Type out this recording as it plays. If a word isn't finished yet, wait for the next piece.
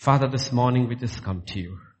Father, this morning we just come to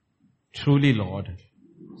you. Truly, Lord,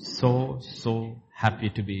 so happy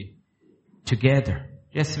to be together.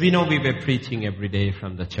 Yes, we know we were preaching every day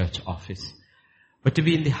from the church office. But to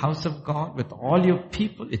be in the house of God with all your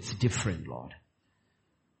people, it's different, Lord.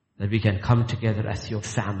 That we can come together as your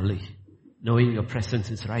family, knowing your presence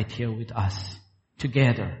is right here with us,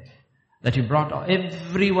 together. That you brought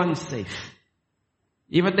everyone safe.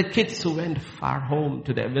 Even the kids who went far home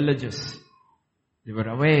to their villages, they were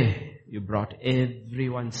away. You brought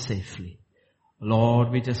everyone safely.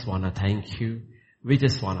 Lord, we just want to thank you. We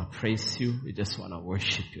just want to praise you. We just want to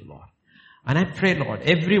worship you, Lord. And I pray, Lord,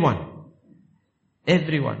 everyone,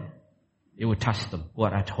 you will touch them who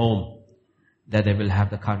are at home, that they will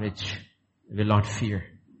have the courage, they will not fear,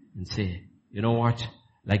 and say, you know what,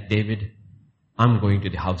 like David, I'm going to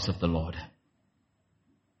the house of the Lord.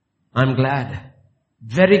 I'm glad,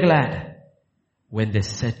 very glad, when they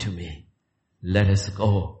said to me, let us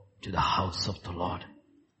go to the house of the Lord.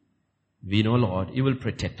 We know, Lord, you will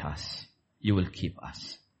protect us. You will keep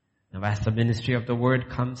us. Now as the ministry of the word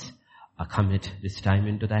comes, I commit this time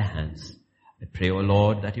into thy hands. I pray, O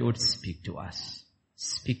Lord, that you would speak to us.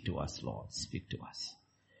 Speak to us, Lord. Speak to us.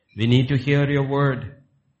 We need to hear your word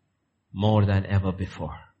more than ever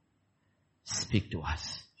before. Speak to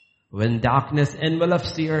us. When darkness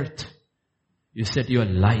envelops the earth, you said your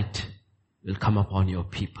light will come upon your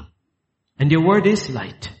people. And your word is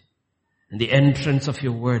light. And the entrance of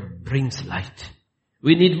your word brings light.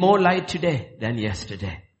 We need more light today than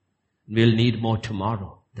yesterday. We'll need more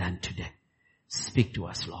tomorrow than today. Speak to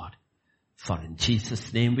us, Lord. For in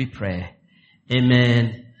Jesus' name we pray.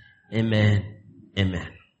 Amen. Amen. Amen.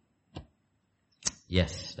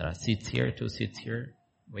 Yes, there are seats here, 2 seats here,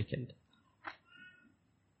 vacant.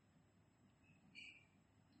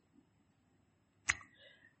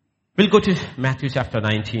 We'll go to Matthew chapter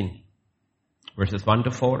 19, verses 1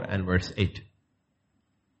 to 4 and verse 8.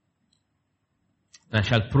 I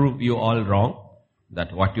shall prove you all wrong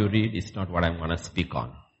that what you read is not what I'm going to speak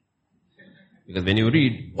on. Because when you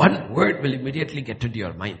read, one word will immediately get into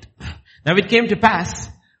your mind. Now it came to pass,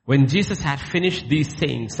 when Jesus had finished these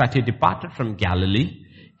sayings, that he departed from Galilee,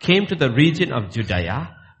 came to the region of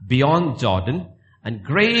Judea, beyond Jordan, and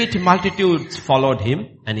great multitudes followed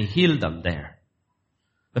him, and he healed them there.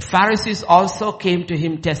 The Pharisees also came to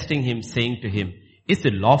him, testing him, saying to him, is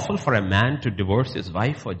it lawful for a man to divorce his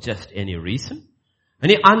wife for just any reason? And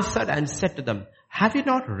he answered and said to them, have you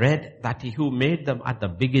not read that he who made them at the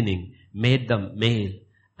beginning made them male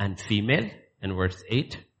and female? In verse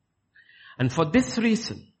 8. And for this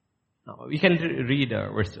reason, now we can read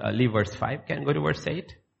leave verse 5, can go to verse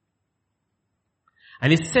 8.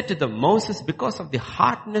 And he said to them, Moses, because of the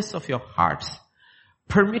hardness of your hearts,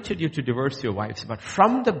 permitted you to divorce your wives, but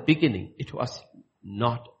from the beginning it was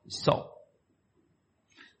not so.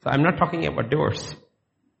 So I'm not talking about divorce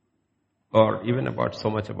or even about so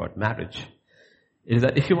much about marriage. It is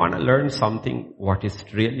that if you want to learn something, what is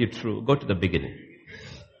really true, go to the beginning.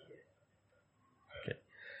 Okay.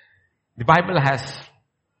 The Bible has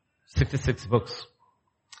 66 books.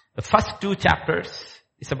 The first 2 chapters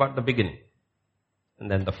is about the beginning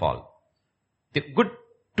and then the fall. The good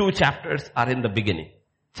 2 chapters are in the beginning.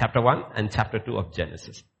 Chapter 1 and chapter 2 of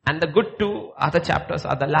Genesis. And the good 2 other chapters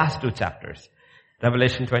are the last 2 chapters.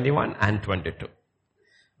 Revelation 21 and 22.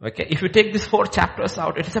 Okay, if you take these 4 chapters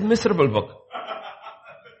out, it is a miserable book.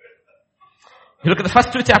 You look at the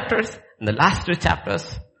first 2 chapters and the last 2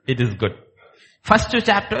 chapters, it is good. First 2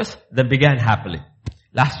 chapters, they began happily.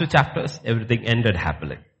 Last 2 chapters, everything ended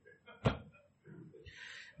happily.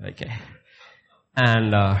 Okay.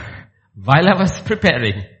 And while I was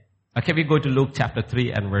preparing, okay, we go to Luke chapter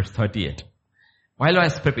 3 and verse 38. While I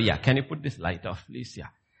was preparing, can you put this light off, please? Yeah.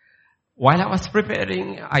 While I was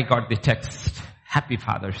preparing, I got the text, Happy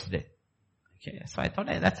Father's Day. Okay, so I thought,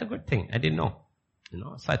 hey, that's a good thing. I didn't know.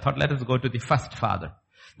 So I thought, let us go to the first father.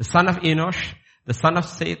 The son of Enosh, the son of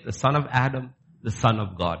Seth, the son of Adam, the son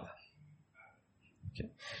of God. Okay.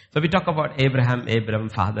 So we talk about Abraham,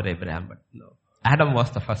 father Abraham, but no. Adam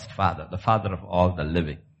was the first father, the father of all the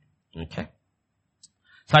living. Okay.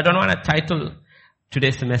 So I don't want to title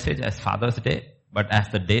today's message as Father's Day, but as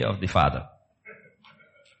the day of the Father.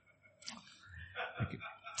 Okay.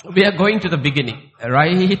 We are going to the beginning,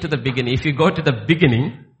 right to the beginning. If you go to the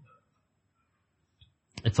beginning,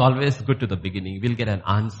 it's always good to the beginning. We'll get an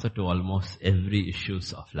answer to almost every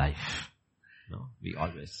issues of life. No, we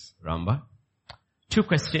always remember. 2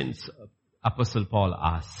 questions Apostle Paul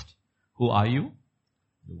asked. Who are you?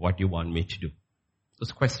 What do you want me to do?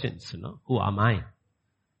 Those questions, who am I?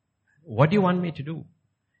 What do you want me to do?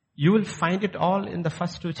 You will find it all in the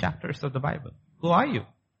first 2 chapters of the Bible. Who are you?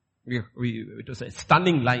 It was a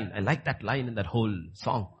stunning line. I like that line in that whole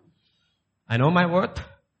song. I know my worth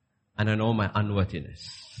and I know my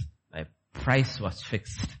unworthiness. My price was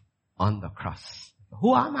fixed on the cross.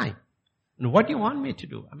 Who am I? And what do you want me to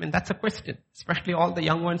do? I mean, that's a question. Especially all the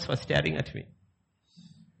young ones were staring at me.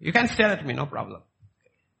 You can stare at me, no problem.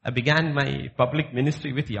 I began my public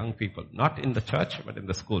ministry with young people. Not in the church, but in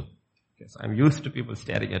the school. So I'm used to people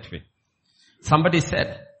staring at me. Somebody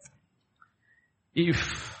said,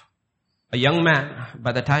 if a young man,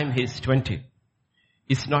 by the time he's 20,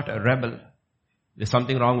 is not a rebel, there's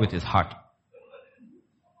something wrong with his heart.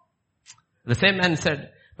 The same man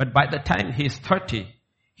said, but by the time he's 30,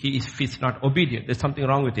 if he's not obedient, there's something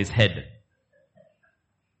wrong with his head.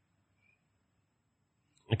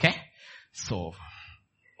 Okay? So,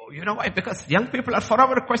 you know why? Because young people are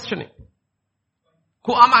forever questioning.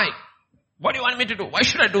 Who am I? What do you want me to do? Why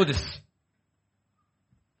should I do this?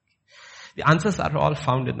 The answers are all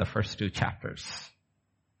found in the first 2 chapters.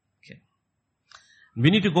 Okay. We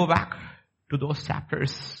need to go back to those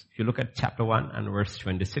chapters. If you look at chapter 1 and verse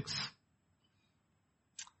 26.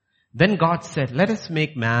 Then God said, let us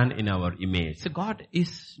make man in our image. So God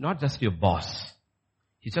is not just your boss.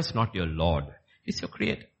 He's just not your Lord. He's your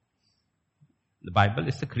creator. The Bible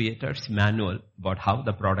is the creator's manual about how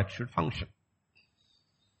the product should function.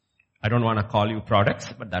 I don't want to call you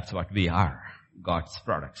products, but that's what we are. God's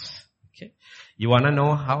products. Okay. You want to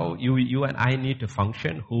know how you and I need to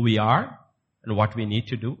function, who we are, and what we need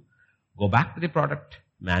to do? Go back to the product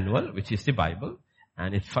manual, which is the Bible,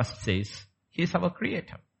 and it first says, He's our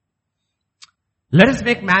creator. Let us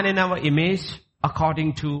make man in our image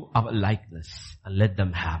according to our likeness, and let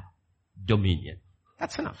them have dominion.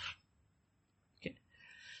 That's enough. Okay.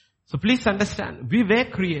 So please understand, we were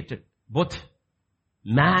created, both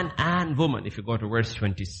man and woman. If you go to verse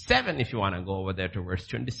 27, if you want to go over there to verse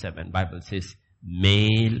 27, Bible says,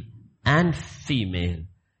 male and female,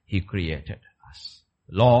 He created us.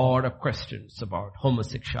 A lot of questions about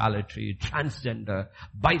homosexuality, transgender,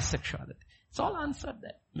 bisexuality. It's all answered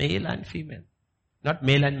there. Male and female. Not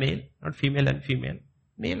male and male, not female and female.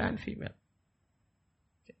 Male and female.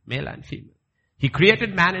 Okay. Male and female. He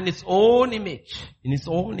created man in His own image. In His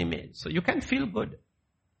own image. So you can feel good.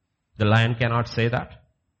 The lion cannot say that.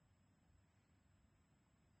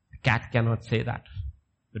 The cat cannot say that.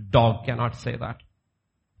 The dog cannot say that.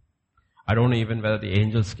 I don't know even whether the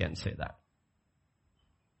angels can say that.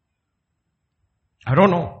 I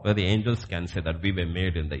don't know whether the angels can say that we were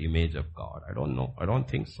made in the image of God. I don't know. I don't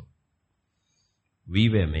think so. We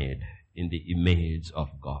were made in the image of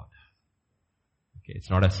God. Okay,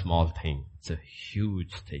 it's not a small thing. It's a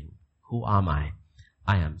huge thing. Who am I?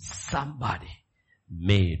 I am somebody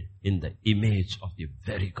made in the image of the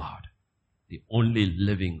very God. The only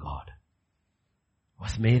living God.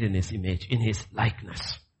 Was made in His image, in His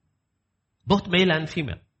likeness. Both male and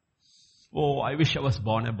female. Oh, I wish I was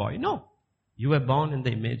born a boy. No. You were born in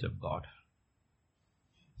the image of God.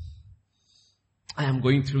 I am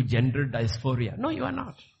going through gender dysphoria. No, you are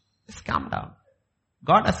not. Just calm down.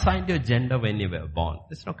 God assigned your gender when you were born.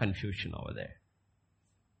 There's no confusion over there.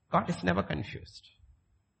 God is never confused.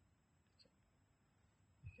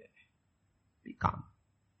 Okay. Be calm.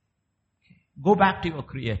 Okay. Go back to your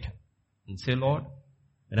Creator and say, Lord,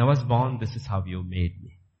 when I was born, this is how you made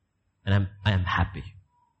me. And I am happy.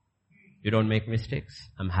 You don't make mistakes.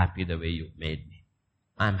 I'm happy the way you made me.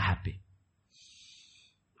 I'm happy.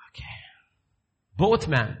 Okay. Both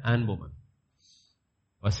man and woman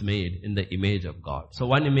was made in the image of God. So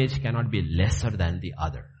one image cannot be lesser than the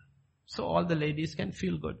other. So all the ladies can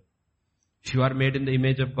feel good. If you are made in the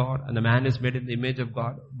image of God and the man is made in the image of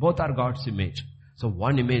God, both are God's image. So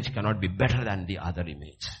one image cannot be better than the other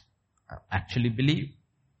image. I actually believe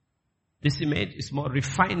this image is more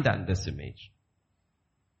refined than this image.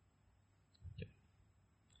 Okay.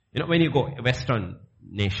 You know, when you go Western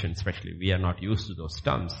nation especially, we are not used to those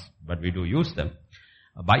terms, but we do use them,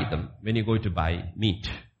 buy them. When you go to buy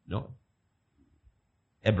meat,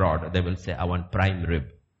 abroad, they will say, I want prime rib.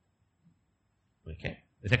 Okay.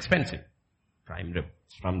 It's expensive. Prime rib.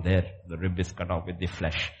 From there, the rib is cut off with the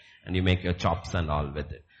flesh and you make your chops and all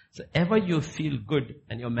with it. So ever you feel good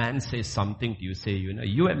and your man says something to you, say,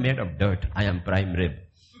 you are made of dirt, I am prime rib.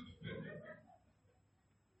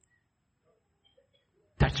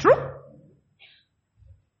 That's true.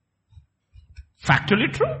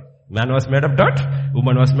 Factually true. Man was made of dirt,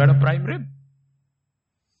 woman was made of prime rib.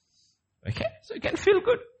 Okay, so you can feel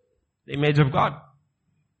good. The image of God.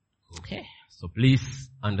 Okay, so please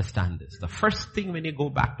understand this. The first thing when you go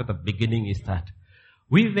back to the beginning is that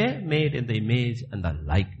we were made in the image and the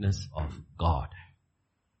likeness of God.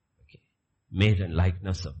 Okay. Made in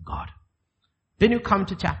likeness of God. Then you come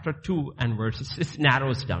to chapter 2 and verses, it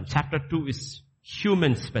narrows down. Chapter 2 is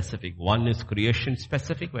human specific. 1 is creation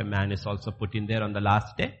specific, where man is also put in there on the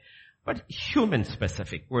last day. But human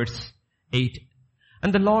specific. Verse 8.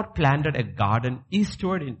 And the Lord planted a garden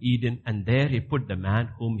eastward in Eden, and there he put the man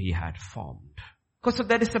whom he had formed. Because so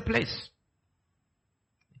there is a place.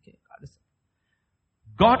 Okay,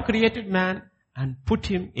 God created man and put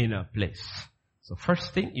him in a place. So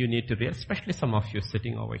first thing you need to realize, especially some of you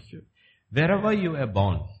sitting over here, wherever you were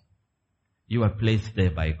born, you were placed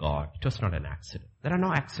there by God. It was not an accident. There are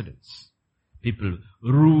no accidents. People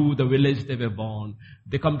rue the village they were born.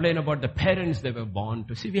 They complain about the parents they were born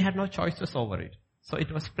to. See, we had no choices over it. So it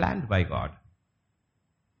was planned by God.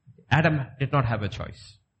 Adam did not have a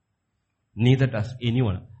choice. Neither does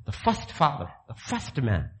anyone. The first father, the first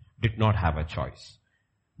man did not have a choice.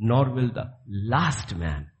 Nor will the last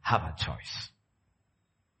man have a choice.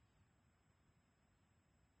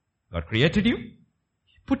 God created you.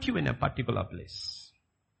 He put you in a particular place.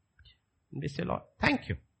 And we say, Lord, thank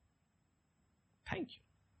you. Thank you.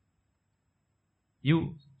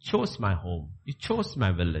 You chose my home. You chose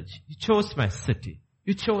my village. You chose my city.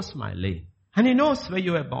 You chose my lane. And He knows where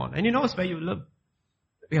you were born. And He knows where you live.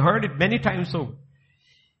 We heard it many times over.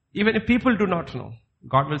 Even if people do not know,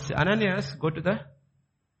 God will say, Ananias, go to the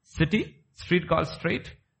city, street called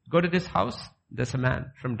Straight. Go to this house. There's a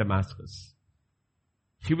man from Damascus.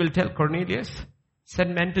 He will tell Cornelius,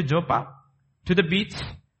 send men to Joppa, to the beach,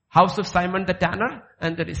 house of Simon the tanner,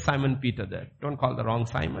 and there is Simon Peter there. Don't call the wrong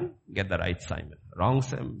Simon, get the right Simon. Wrong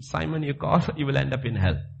Simon you call, you will end up in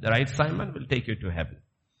hell. The right Simon will take you to heaven.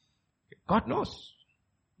 God knows.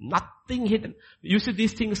 Nothing hidden. You see,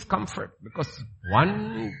 these things comfort, because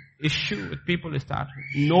one issue with people is that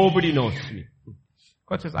nobody knows me.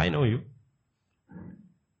 God says, I know you.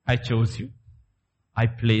 I chose you. I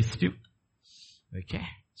placed you. Okay.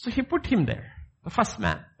 So He put him there. The first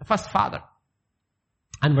man, the first father.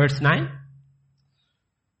 And verse 9.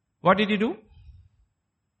 What did He do?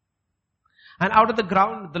 And out of the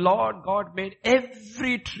ground, the Lord God made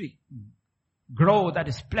every tree grow that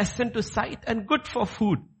is pleasant to sight and good for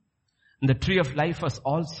food. And the tree of life was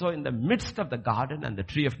also in the midst of the garden, and the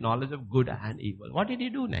tree of knowledge of good and evil. What did He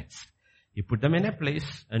do next? He put them in a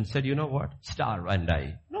place and said, you know what? Starve and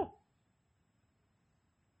die. No.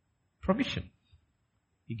 Provision.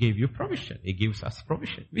 He gave you provision. He gives us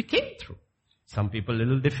provision. We came through. Some people a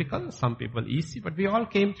little difficult, some people easy, but we all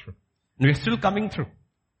came through. And we're still coming through.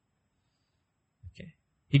 Okay.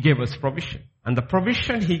 He gave us provision. And the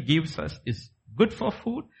provision He gives us is good for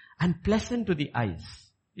food and pleasant to the eyes.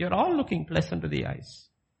 You're all looking pleasant to the eyes.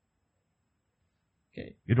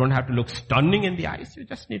 Okay. You don't have to look stunning in the eyes. You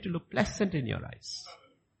just need to look pleasant in your eyes.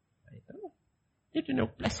 Right? You need to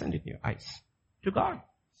look pleasant in your eyes to God.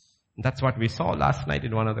 And that's what we saw last night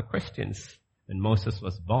in one of the questions. When Moses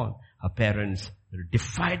was born, her parents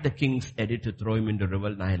defied the king's edict to throw him into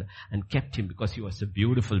River Nile and kept him because he was a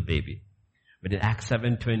beautiful baby. But in Acts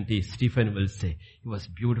 7:20, Stephen will say, he was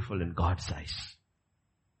beautiful in God's eyes.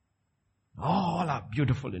 All are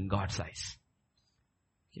beautiful in God's eyes.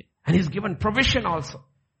 Okay. And He's given provision also.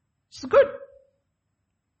 It's good.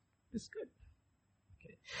 It's good.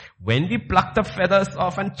 Okay. When we pluck the feathers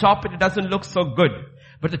off and chop it, it doesn't look so good.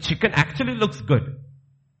 But the chicken actually looks good.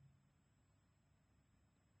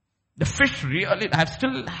 The fish really, I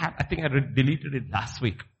think I deleted it last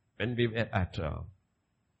week when we were at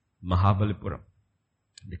Mahabalipuram.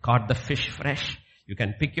 They caught the fish fresh. You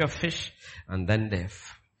can pick your fish and then they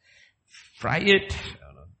fry it,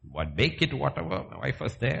 bake it, whatever. My wife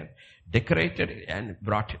was there, decorated it and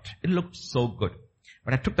brought it. It looked so good.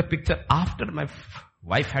 But I took the picture after my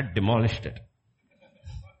wife had demolished it.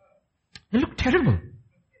 It looked terrible.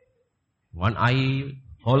 One eye,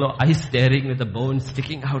 hollow eye staring with the bone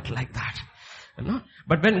sticking out like that. You know?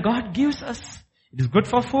 But when God gives us, it is good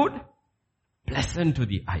for food, pleasant to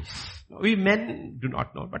the eyes. We men do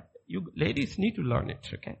not know, but you ladies need to learn it,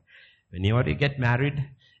 okay? When you already get married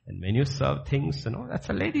and when you serve things, that's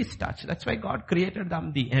a lady's touch. That's why God created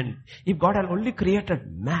them the end. If God had only created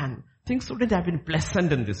man, things wouldn't have been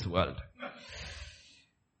pleasant in this world.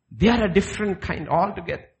 They are a different kind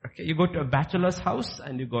altogether. Okay, you go to a bachelor's house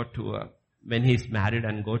and you go to when he's married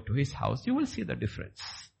and go to his house, you will see the difference.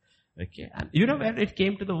 Okay, and you know where it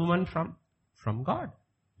came to the woman from? From God.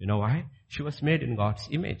 You know why? She was made in God's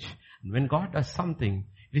image. And when God does something,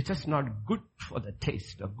 it is just not good for the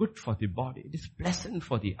taste or good for the body. It is pleasant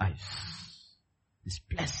for the eyes. It is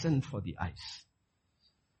pleasant for the eyes.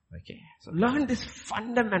 Okay, so learn these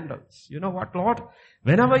fundamentals. You know what, Lord?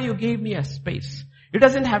 Whenever you gave me a space, It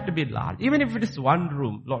doesn't have to be large. Even if it is one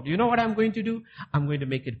room, Lord, you know what I'm going to do? I'm going to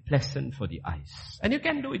make it pleasant for the eyes. And you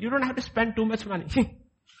can do it. You don't have to spend too much money.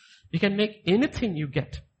 You can make anything you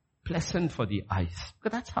get pleasant for the eyes.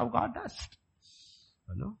 Because that's how God does it.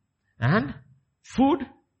 You know? And food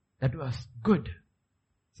that was good.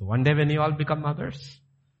 So one day when you all become mothers,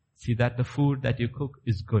 see that the food that you cook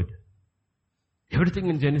is good. Everything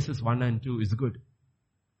in Genesis 1 and 2 is good.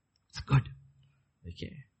 It's good.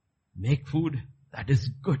 Okay. Make food that is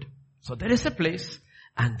good. So there is a place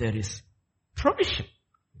and there is provision.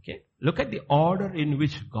 Okay. Look at the order in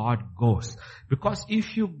which God goes. Because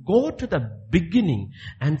if you go to the beginning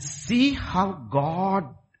and see how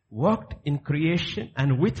God worked in creation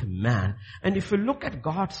and with man, and if you look at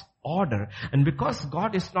God's order, and because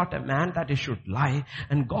God is not a man that he should lie,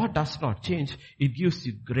 and God does not change, it gives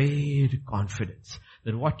you great confidence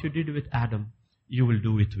that what you did with Adam, you will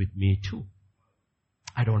do it with me too.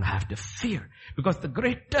 I don't have to fear. Because the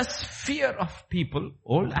greatest fear of people,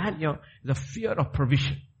 old and young, is the fear of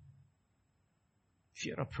provision.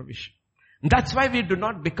 Fear of provision. And that's why we do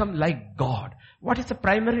not become like God. What is the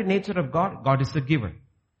primary nature of God? God is a giver.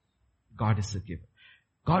 God is a giver.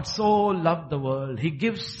 God so loved the world. He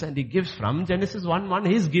gives and he gives from Genesis 1:1.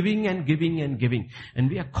 He is giving and giving and giving. And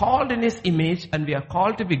we are called in his image and we are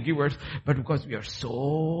called to be givers. But because we are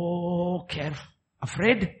so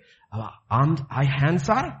afraid, our hands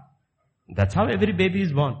are. That's how every baby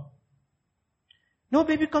is born. No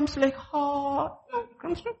baby comes like hot. No,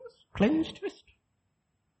 comes like this. Clenched fist.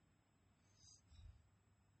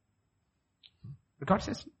 God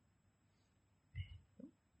says,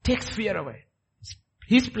 takes fear away.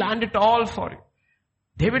 He's planned it all for you.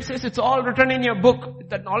 David says, it's all written in your book.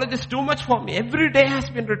 The knowledge is too much for me. Every day has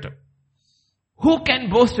been written. Who can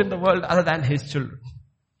boast in the world other than his children?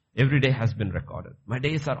 Every day has been recorded. My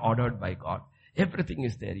days are ordered by God. Everything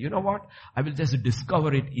is there. You know what? I will just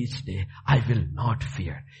discover it each day. I will not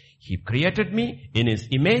fear. He created me in his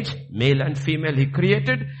image, male and female he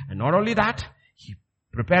created. And not only that, he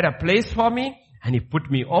prepared a place for me and he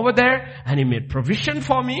put me over there and he made provision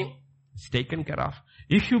for me. It's taken care of.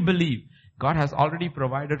 If you believe, God has already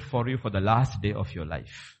provided for you for the last day of your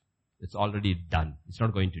life. It's already done. It's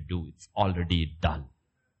not going to do. It's already done.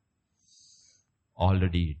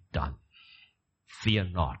 Already done. Fear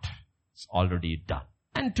not. It's already done.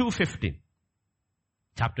 And 2:15.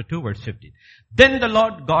 Chapter 2 verse 15. Then the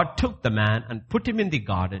Lord God took the man and put him in the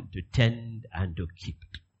garden to tend and to keep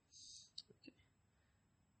it.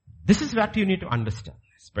 This is what you need to understand.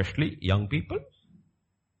 Especially young people.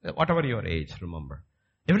 Whatever your age, remember.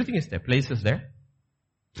 Everything is there. Place is there.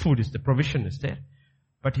 Food is there. Provision is there.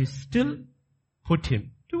 But he still put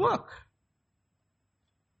him to work.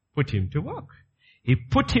 Put him to work. He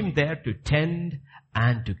put him there to tend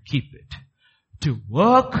and to keep it. To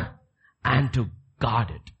work and to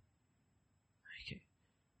guard it. Okay.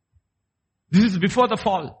 This is before the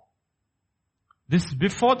fall. This is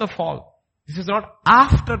before the fall. This is not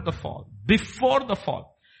after the fall. Before the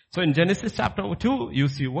fall. So in Genesis chapter 2, you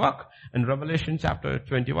see work. In Revelation chapter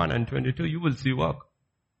 21 and 22, you will see work.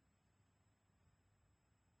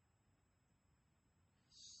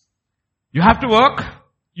 You have to work.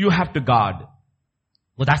 You have to guard.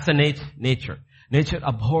 Well, that's the nature. Nature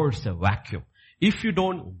abhors a vacuum. If you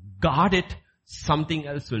don't guard it, something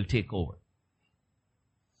else will take over.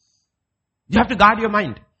 You have to guard your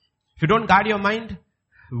mind. If you don't guard your mind,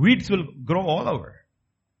 weeds will grow all over.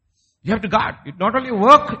 You have to guard. You not only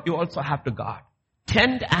work, you also have to guard.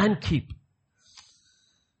 Tend and keep.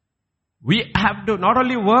 We have to not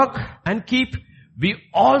only work and keep, we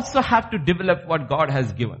also have to develop what God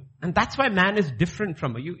has given. And that's why man is different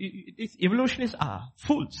from you. Evolutionists are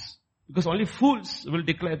fools. Because only fools will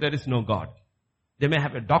declare there is no God. They may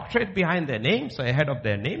have a doctorate behind their names or ahead of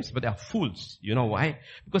their names, but they are fools. You know why?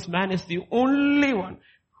 Because man is the only one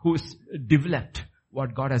who's developed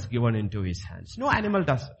what God has given into his hands. No animal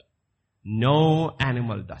does it. No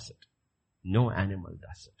animal does it. No animal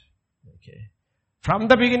does it. Okay. From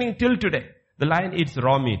the beginning till today, the lion eats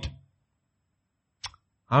raw meat.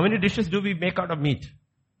 How many dishes do we make out of meat?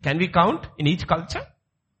 Can we count in each culture?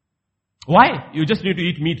 Why? You just need to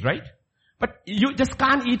eat meat, right? But you just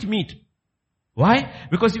can't eat meat. Why?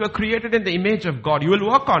 Because you are created in the image of God. You will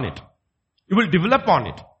work on it. You will develop on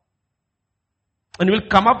it. And you will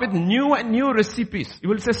come up with new and new recipes. You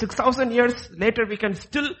will say 6,000 years later we can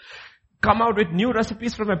still come out with new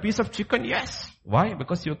recipes from a piece of chicken. Yes. Why?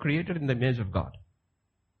 Because you are created in the image of God.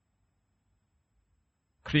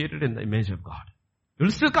 Created in the image of God. You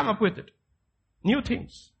will still come up with it. New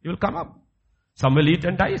things. You will come up. Some will eat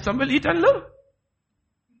and die. Some will eat and live.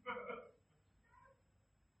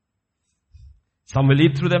 Some will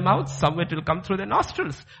eat through their mouths, some it will come through their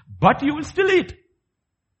nostrils. But you will still eat.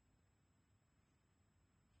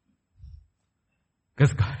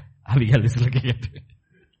 Because God, Abigail is looking at it.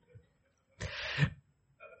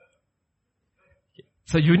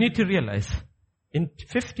 So you need to realize, in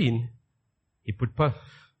 15, he put purpose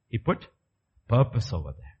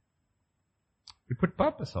over there. He put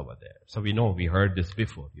purpose over there. So we heard this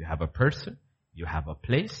before. You have a person, you have a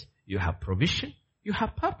place, you have provision, you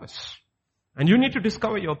have purpose. And you need to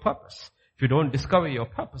discover your purpose. If you don't discover your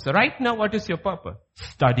purpose, right now what is your purpose?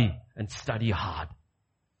 Study and study hard.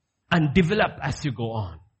 And develop as you go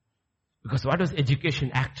on. Because what does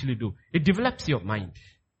education actually do? It develops your mind.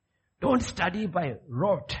 Don't study by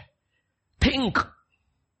rote. Think.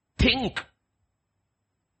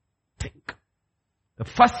 The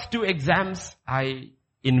first 2 exams I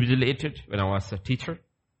invigilated when I was a teacher,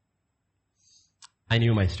 I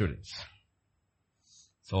knew my students.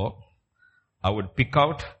 So, I would pick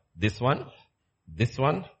out this one,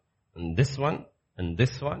 and this one, and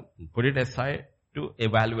this one, and put it aside to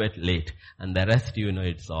evaluate late. And the rest,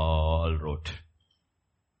 it's all rote.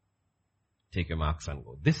 Take your marks and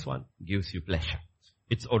go. This one gives you pleasure.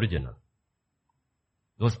 It's original.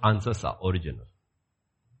 Those answers are original.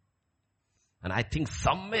 And I think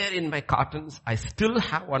somewhere in my cartons, I still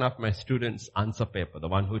have one of my students' answer paper, the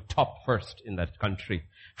one who topped first in that country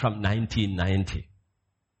from 1990.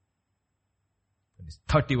 It's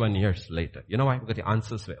 31 years later. You know why? Because the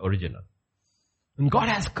answers were original. And God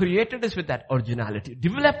has created us with that originality.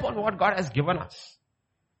 Develop on what God has given us.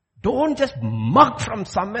 Don't just mug from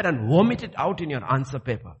somewhere and vomit it out in your answer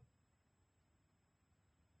paper.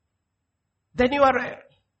 Then you are a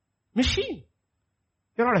machine.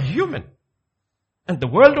 You're not a human. And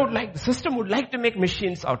the system would like to make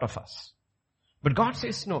machines out of us. But God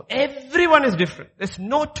says no. Everyone is different. There's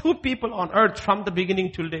no 2 people on earth from the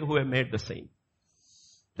beginning till today who have made the same.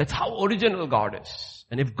 That's how original God is.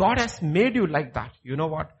 And if God has made you like that, you know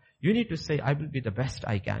what? You need to say, I will be the best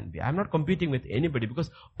I can be. I'm not competing with anybody, because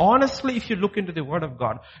honestly, if you look into the Word of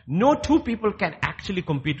God, no 2 people can actually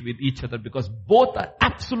compete with each other, because both are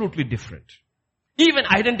absolutely different. Even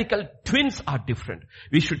identical twins are different.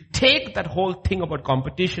 We should take that whole thing about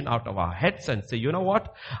competition out of our heads and say, you know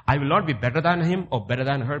what? I will not be better than him or better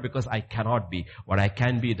than her, because I cannot be. What I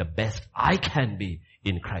can be, the best I can be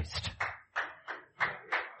in Christ.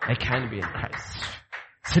 I can be in Christ.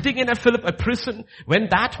 Sitting in a prison, when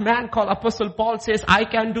that man called Apostle Paul says, I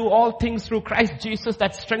can do all things through Christ Jesus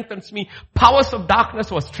that strengthens me, powers of darkness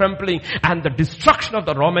was trembling, and the destruction of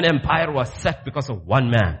the Roman Empire was set because of one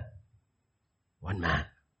man. One man.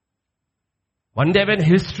 One day when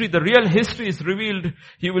the real history is revealed,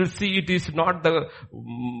 he will see it is not the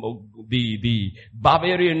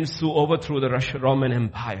barbarians who overthrew the Roman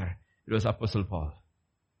Empire. It was Apostle Paul.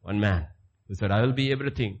 One man who said, I will be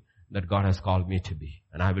everything that God has called me to be,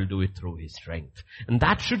 and I will do it through His strength. And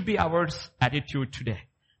that should be our attitude today.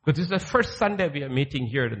 Because this is the first Sunday we are meeting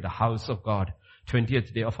here in the house of God,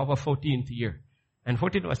 20th day of our 14th year. And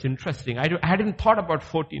 14 was interesting. I hadn't thought about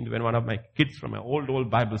 14 when one of my kids from my old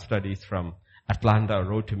Bible studies from Atlanta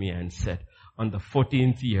wrote to me and said, on the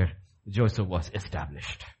 14th year, Joseph was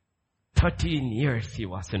established. 13 years he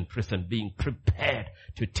was in prison, being prepared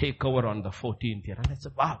to take over on the 14th year. And I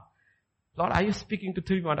said, wow, Lord, are you speaking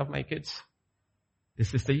to one of my kids?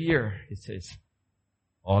 This is the year, it says,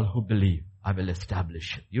 all who believe, I will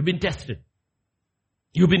establish you. You've been tested.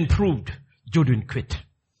 You've been proved. You didn't quit.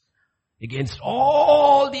 Against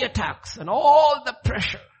all the attacks and all the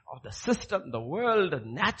pressure of the system, the world, the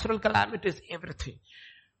natural calamities, everything.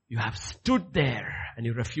 You have stood there and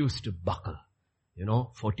you refuse to buckle.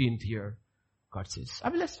 14th year, God says, I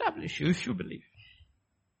will establish you if you believe.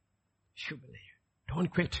 If you believe. Don't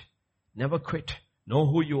quit. Never quit. Know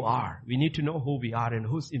who you are. We need to know who we are and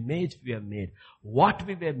whose image we are made. What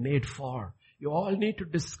we were made for. You all need to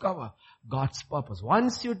discover God's purpose.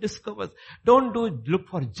 Once you discover, don't look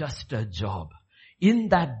for just a job. In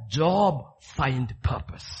that job, find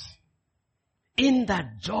purpose. In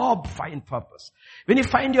that job, find purpose. When you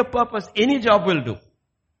find your purpose, any job will do.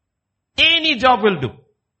 Any job will do.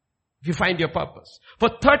 If you find your purpose. For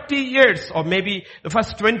 30 years or maybe the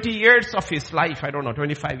first 20 years of his life,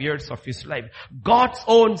 25 years of his life, God's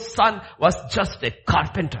own son was just a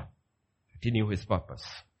carpenter. He knew his purpose.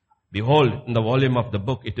 Behold, in the volume of the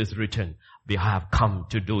book it is written, we have come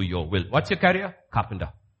to do your will. What's your career?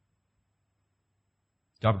 Carpenter.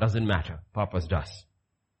 Job doesn't matter. Purpose does.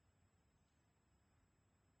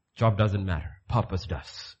 Job doesn't matter. Purpose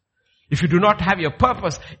does. If you do not have your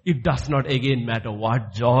purpose, it does not again matter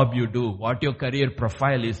what job you do, what your career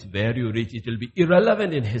profile is, where you reach. It will be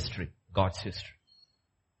irrelevant in history, God's history.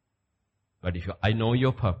 But if I know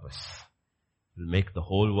your purpose, it will make the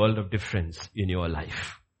whole world of difference in your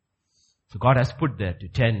life. So God has put there to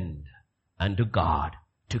tend and to guard,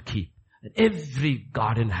 to keep. And every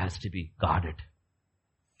garden has to be guarded.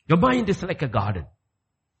 Your mind is like a garden.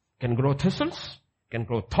 It can grow thistles, can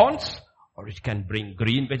grow thorns, or it can bring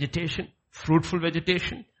green vegetation, fruitful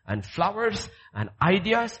vegetation, and flowers, and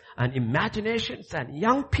ideas, and imaginations, and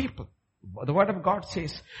young people. The word of God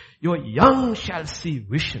says, your young shall see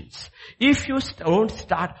visions. If you don't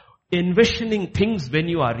start envisioning things when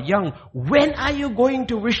you are young, when are you going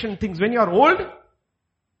to vision things? When you are old?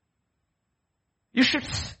 You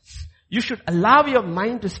should allow your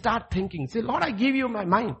mind to start thinking. Say, Lord, I give you my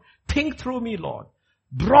mind. Think through me, Lord.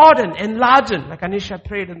 Broaden, enlarge, like Anisha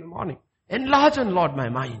prayed in the morning. Enlarge, Lord, my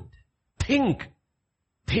mind. Think.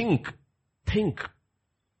 You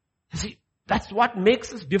see, that's what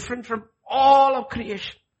makes us different from all of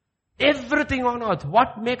creation. Everything on earth.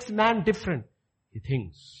 What makes man different? He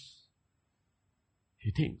thinks.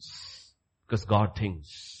 Because God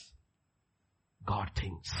thinks.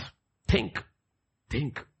 Think.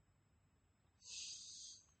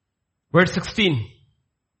 Verse 16.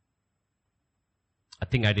 I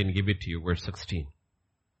think I didn't give it to you. Verse 16.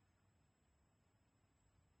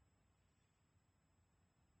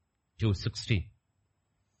 Jude 16.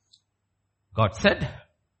 God said,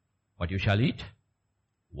 what you shall eat,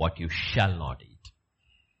 what you shall not eat.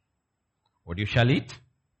 What you shall eat,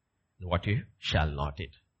 and what you shall not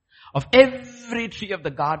eat. Of every tree of the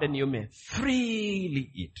garden you may freely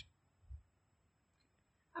eat.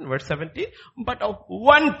 And verse 17, but of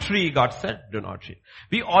one tree, God said, do not eat.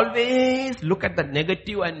 We always look at the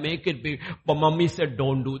negative and make it big. But mommy said,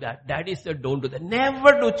 don't do that. Daddy said, don't do that.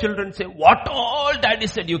 Never do children say, what all daddy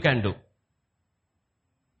said you can do.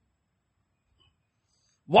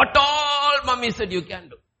 What all mommy said you can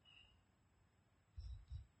do.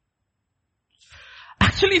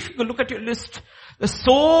 Actually, if you look at your list, there's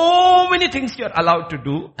so many things you're allowed to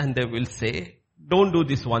do, and they will say, don't do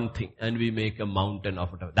this one thing, and we make a mountain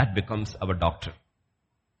of it. That becomes our doctrine.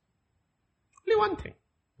 Only one thing.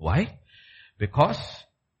 Why? Because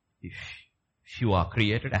if you are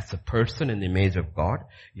created as a person in the image of God,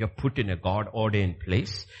 you're put in a God-ordained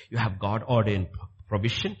place, you have God-ordained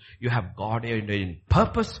provision, you have God-ordained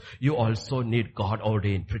purpose, you also need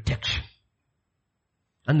God-ordained protection.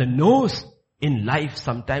 And the no's in life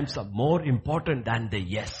sometimes are more important than the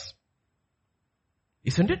yes.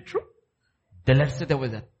 Isn't it true? Let's say there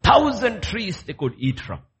was 1,000 trees they could eat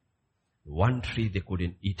from. One tree they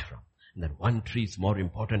couldn't eat from. And that one tree is more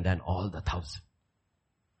important than all the 1,000.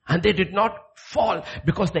 And they did not fall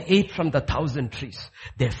because they ate from the 1,000 trees.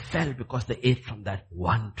 They fell because they ate from that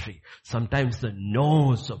one tree. Sometimes the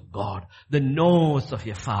no's of God, the no's of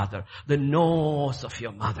your father, the no's of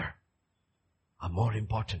your mother are more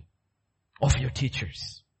important. Of your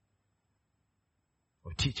teachers.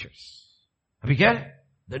 Abigail,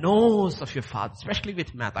 the no's of your father, especially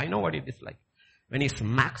with math. I know what it is like. When he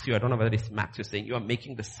smacks you, I don't know whether he smacks you, saying you are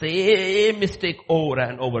making the same mistake over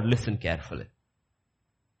and over. Listen carefully.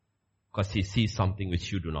 Because he sees something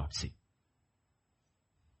which you do not see.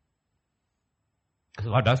 So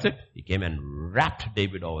what does it? He came and rapped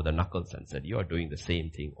David over the knuckles and said, you are doing the same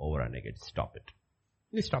thing over and again. Stop it.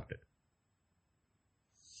 And he stopped it.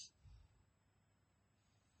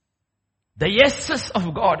 The yeses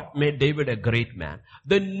of God made David a great man.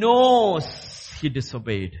 The no's he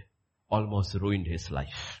disobeyed almost ruined his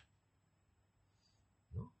life.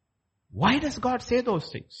 Why does God say those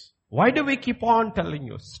things? Why do we keep on telling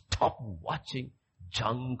you, stop watching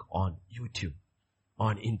junk on YouTube,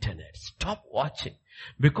 on internet. Stop watching.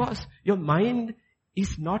 Because your mind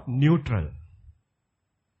is not neutral.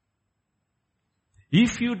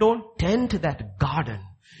 If you don't tend to that garden,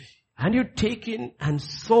 and you take in and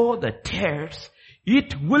sow the tares,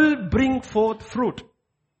 it will bring forth fruit.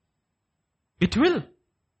 It will.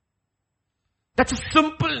 That's a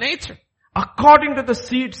simple nature. According to the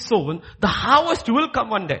seed sown, the harvest will come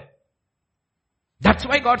one day. That's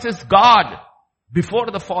why God says, God, before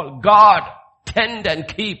the fall, God, tend and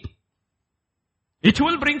keep. It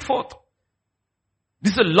will bring forth.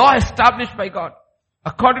 This is a law established by God.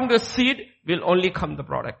 According to the seed, will only come the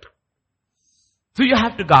product. So you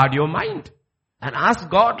have to guard your mind and ask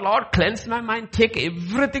God, Lord, cleanse my mind. Take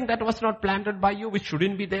everything that was not planted by you, which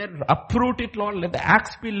shouldn't be there. Uproot it, Lord. Let the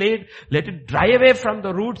axe be laid. Let it dry away from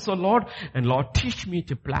the roots, oh Lord. And Lord, teach me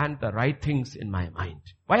to plant the right things in my mind.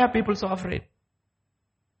 Why are people so afraid?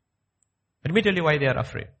 Let me tell you why they are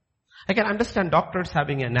afraid. I can understand doctors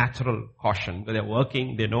having a natural caution. They're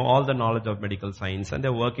working, they know all the knowledge of medical science, and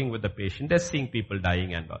they're working with the patient. They're seeing people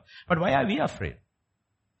dying and all. But why are we afraid?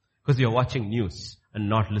 Because you're watching news and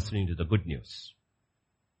not listening to the good news.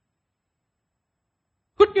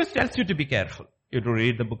 Good news tells you to be careful. You to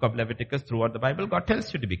read the book of Leviticus throughout the Bible, God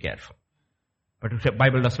tells you to be careful. But the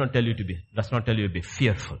Bible does not tell you to be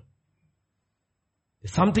fearful.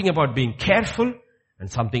 There's something about being careful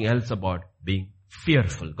and something else about being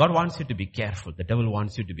fearful. God wants you to be careful. The devil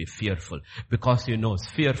wants you to be fearful because he knows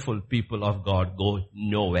fearful people of God go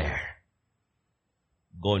nowhere.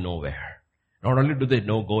 Go nowhere. Not only do they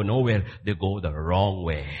go nowhere, they go the wrong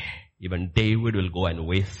way. Even David will go and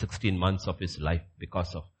waste 16 months of his life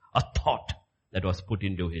because of a thought that was put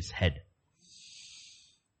into his head.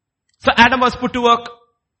 So Adam was put to work.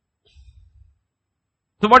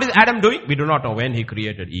 So what is Adam doing? We do not know when he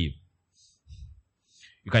created Eve.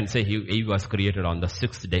 You can say Eve was created on the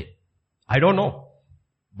 6th day. I don't know.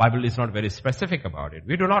 Bible is not very specific about it.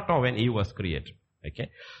 We do not know when Eve was created.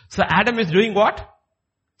 Okay. So Adam is doing what?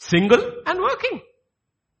 Single and working.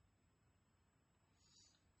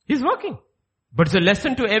 He's working. But it's a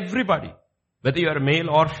lesson to everybody, whether you are male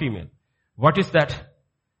or female. What is that?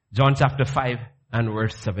 John chapter 5 and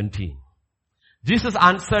verse 17. Jesus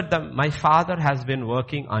answered them, my Father has been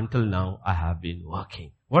working until now. I have been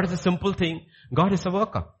working. What is the simple thing? God is a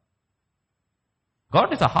worker.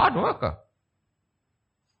 God is a hard worker.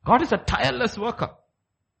 God is a tireless worker.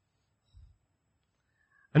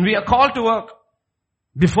 And we are called to work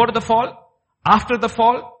before the fall, after the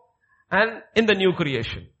fall, and in the new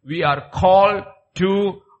creation. We are called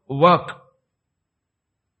to work.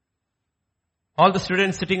 All the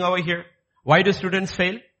students sitting over here, why do students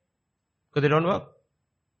fail? Because they don't work.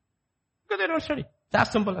 Because they don't study. It's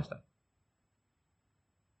as simple as that.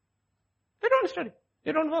 They don't study.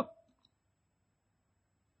 They don't work.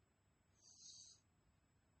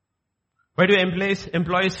 Why do employees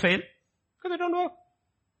fail? Because they don't work.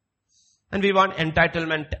 And we want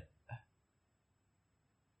entitlement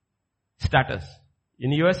status.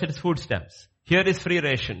 In US it is food stamps. Here is free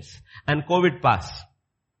rations and COVID pass.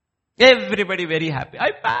 Everybody very happy.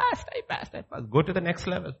 I passed. Go to the next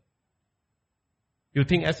level. You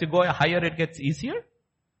think as you go higher it gets easier?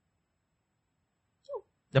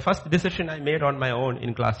 The first decision I made on my own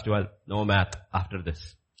in class 12, no math after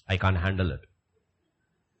this. I can't handle it.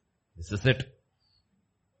 This is it.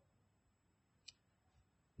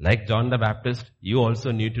 Like John the Baptist, you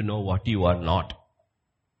also need to know what you are not.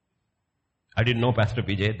 I didn't know Pastor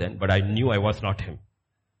PJ then, but I knew I was not him.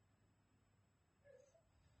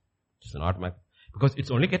 It's not because it's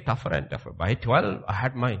only get tougher and tougher. By 12, I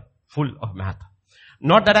had my full of math.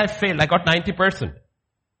 Not that I failed, I got 90%.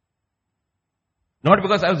 Not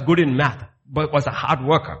because I was good in math, but was a hard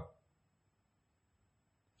worker.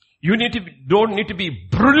 You don't need to be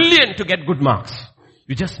brilliant to get good marks.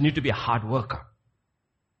 You just need to be a hard worker.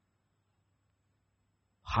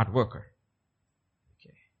 Hard worker.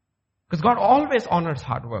 Okay. Because God always honors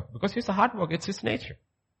hard work. Because He's a hard worker. It's His nature.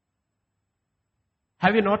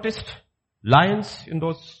 Have you noticed lions in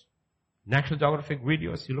those National Geographic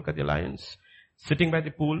videos? You look at the lions sitting by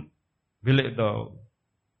the pool,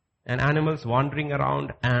 and animals wandering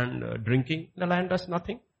around and drinking. The lion does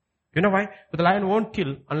nothing. You know why? But the lion won't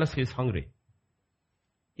kill unless he is hungry.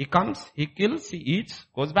 He comes, he kills, he eats,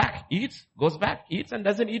 goes back, eats, and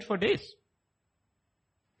doesn't eat for days.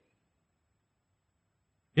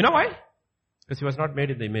 You know why? Because he was not made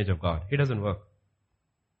in the image of God. He doesn't work.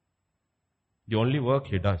 The only work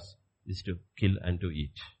he does is to kill and to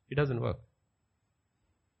eat. He doesn't work.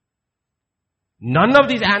 None of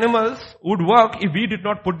these animals would work if we did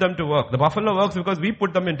not put them to work. The buffalo works because we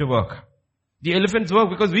put them into work. The elephants work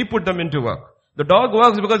because we put them into work. The dog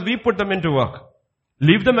works because we put them into work.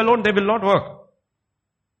 Leave them alone, they will not work.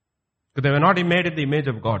 Because they were not made in the image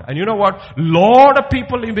of God. And you know what? Lot of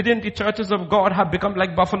people within the churches of God have become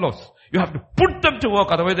like buffaloes. You have to put them to work,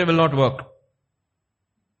 otherwise they will not work.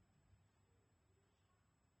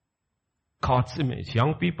 God's image.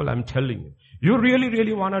 Young people, I'm telling you, you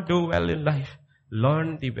really want to do well in life.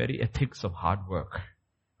 Learn the very ethics of hard work.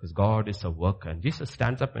 Because God is a worker. And Jesus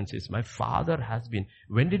stands up and says, my Father has been.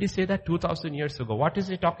 When did He say that? 2,000 years ago. What is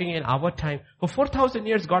He talking in our time? For 4,000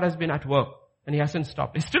 years God has been at work. And He hasn't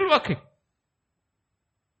stopped. He's still working.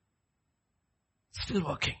 Still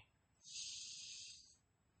working.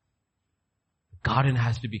 Garden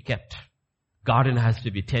has to be kept. Garden has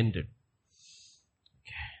to be tended.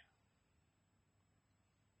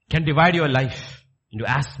 Can divide your life into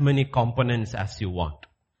as many components as you want.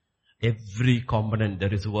 Every component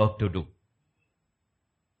there is work to do.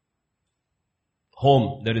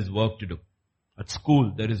 Home, there is work to do. At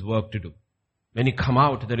school, there is work to do. When you come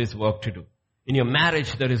out, there is work to do. In your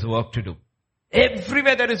marriage, there is work to do.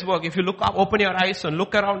 Everywhere there is work. If you look up, open your eyes and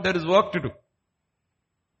look around, there is work to do.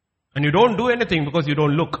 And you don't do anything because you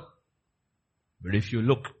don't look. But if you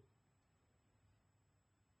look,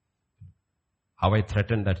 how I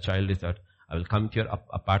threaten that child is that I will come to your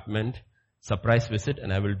apartment, surprise visit,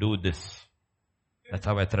 and I will do this. That's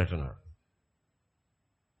how I threaten her.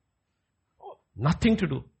 Oh, nothing to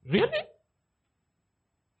do. Really?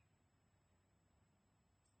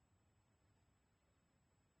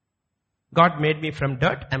 God made me from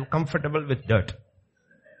dirt. I'm comfortable with dirt.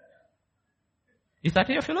 Is that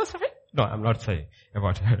your philosophy? No, I'm not saying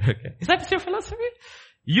about it. Okay. Is that your philosophy?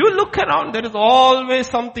 You look around, there is always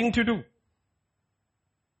something to do.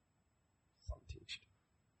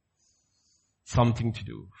 Something to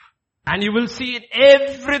do. And you will see in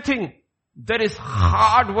everything, there is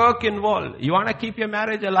hard work involved. You want to keep your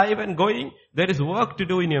marriage alive and going? There is work to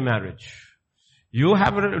do in your marriage. You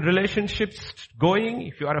have relationships going.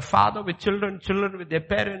 If you are a father with children, children with their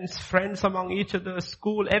parents, friends among each other,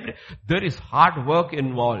 school, there is hard work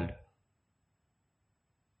involved.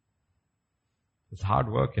 There's hard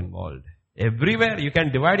work involved. Everywhere you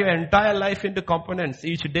can divide your entire life into components.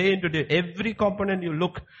 Each day into day. Every component you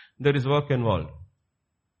look, there is work involved.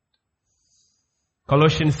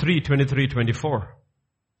 Colossians 3:23-24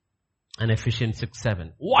 and Ephesians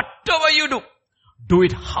 6:7. Whatever you do, do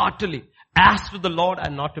it heartily, as to the Lord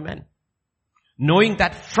and not to men. Knowing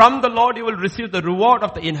that from the Lord you will receive the reward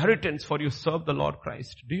of the inheritance, for you serve the Lord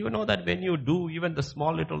Christ. Do you know that when you do even the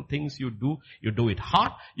small little things you do it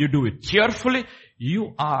hard, you do it cheerfully,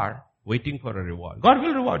 you are waiting for a reward. God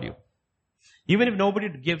will reward you. Even if nobody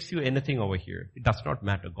gives you anything over here, it does not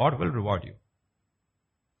matter. God will reward you.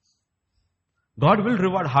 God will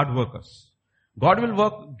reward hard workers. God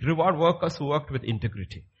will reward workers who worked with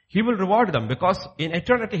integrity. He will reward them because in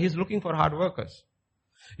eternity He is looking for hard workers.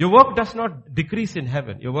 Your work does not decrease in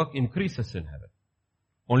heaven. Your work increases in heaven.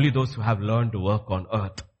 Only those who have learned to work on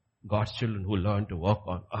earth, God's children who learn to work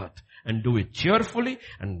on earth and do it cheerfully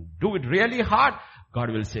and do it really hard, God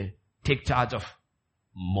will say, take charge of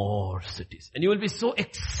more cities. And you will be so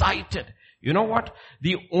excited. You know what?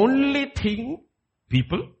 The only thing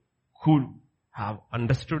people who have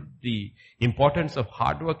understood the importance of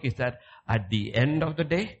hard work is that at the end of the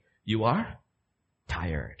day, you are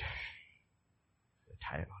tired. You're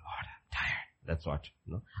tired. Oh Lord, I'm tired. That's what.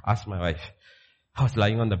 Ask my wife. I was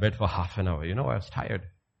lying on the bed for half an hour. I was tired.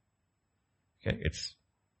 Okay, it's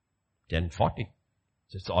 10:40.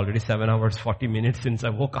 It's already 7 hours, 40 minutes since I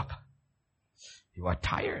woke up. You are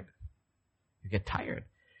tired. You get tired.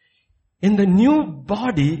 In the new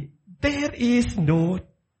body, there is no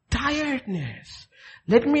tiredness.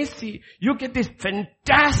 Let me see. You get this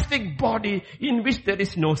fantastic body in which there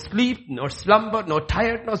is no sleep, no slumber, no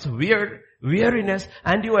tiredness, weariness,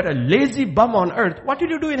 and you are a lazy bum on earth. What will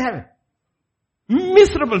you do in heaven?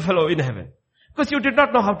 Miserable fellow in heaven. Because you did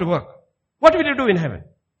not know how to work. What will you do in heaven?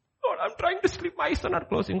 Lord, I'm trying to sleep. My eyes are not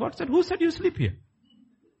closing. God said, who said you sleep here?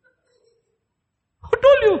 Who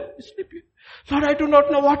told you sleep here? Lord, I do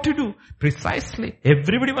not know what to do. Precisely.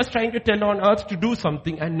 Everybody was trying to tell on earth to do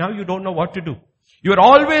something and now you don't know what to do. You are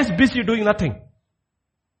always busy doing nothing.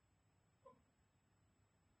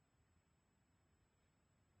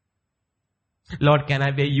 Lord, can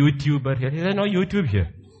I be a YouTuber here? There is no YouTube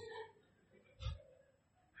here.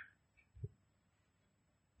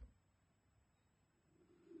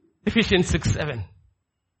 Ephesians 6:7.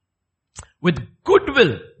 With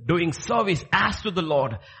goodwill, doing service as to the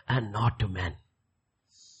Lord and not to men.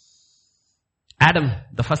 Adam,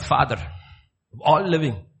 the first father of all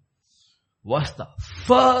living, was the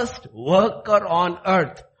first worker on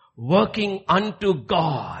earth working unto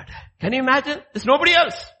God. Can you imagine? There's nobody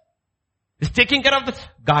else. He's taking care of the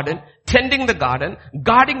garden, tending the garden,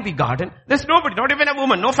 guarding the garden. There's nobody, not even a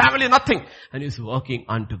woman, no family, nothing. And he's working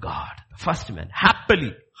unto God. The first man,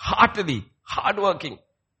 happily, heartily, hardworking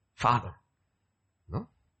father. No?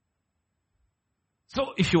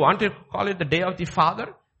 So if you want to call it the day of the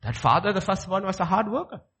father, that father, the first one, was a hard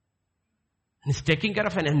worker. And he's taking care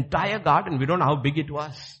of an entire garden. We don't know how big it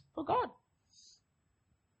was for God.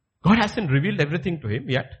 God hasn't revealed everything to him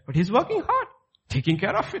yet, but he's working hard, taking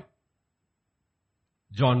care of it.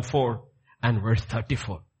 John 4 and verse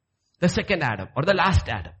 34. The second Adam or the last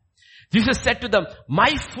Adam. Jesus said to them,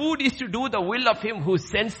 my food is to do the will of him who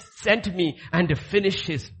sent me and to finish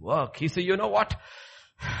his work. He said, you know what?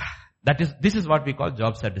 This is what we call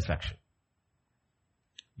job satisfaction.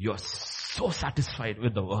 You're so satisfied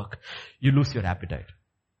with the work, you lose your appetite.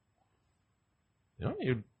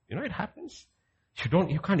 You know it happens.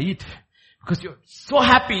 You can't eat because you're so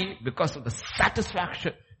happy because of the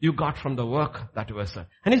satisfaction you got from the work that you were done.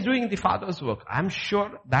 And he's doing the Father's work. I'm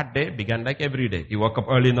sure that day began like every day. He woke up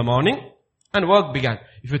early in the morning, And work began.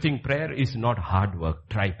 If you think prayer is not hard work,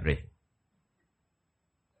 try pray.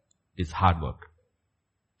 It's hard work.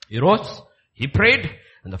 He rose, he prayed,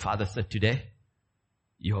 and the father said, today,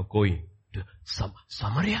 you are going to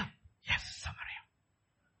Samaria? Yes, Samaria.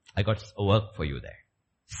 I got a work for you there.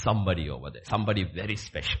 Somebody over there. Somebody very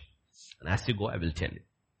special. And as you go, I will tell you.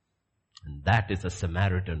 And that is a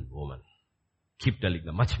Samaritan woman. Keep telling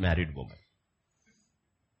the much married woman.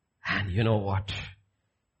 And you know what?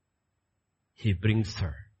 He brings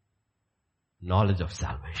her knowledge of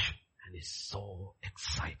salvation. And he's so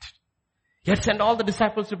excited. He had sent all the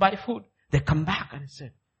disciples to buy food. They come back and he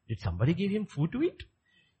said, did somebody give him food to eat?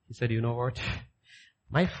 He said, you know what?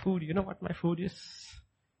 My food, you know what my food is?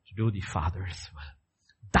 To do the Father's will.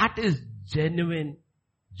 That is genuine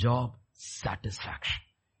job satisfaction.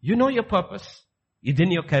 You know your purpose is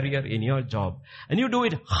in your career, in your job. And you do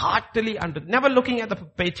it heartily never looking at the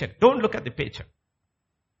paycheck. Don't look at the paycheck.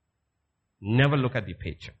 Never look at the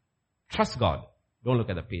paycheck. Trust God. Don't look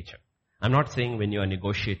at the paycheck. I'm not saying when you are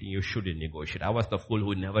negotiating, you shouldn't negotiate. I was the fool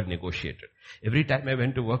who never negotiated. Every time I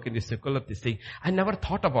went to work in the circle of this thing, I never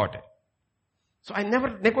thought about it. So I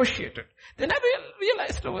never negotiated. Then I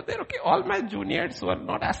realized over there, okay, all my juniors who are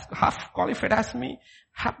not as half qualified as me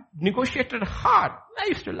have negotiated hard. I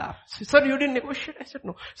used to laugh. Sir, you didn't negotiate? I said,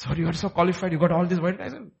 no. Sir, you are so qualified. You got all this. Why did I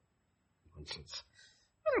say? Nonsense.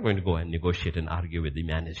 I'm not going to go and negotiate and argue with the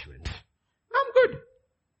management.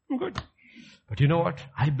 I'm good. But you know what?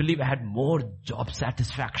 I believe I had more job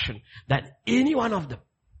satisfaction than any one of them.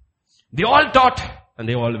 They all taught and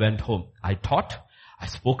they all went home. I taught. I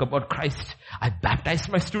spoke about Christ. I baptized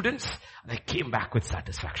my students and I came back with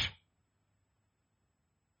satisfaction.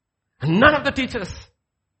 And none of the teachers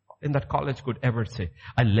in that college could ever say,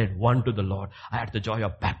 I led one to the Lord. I had the joy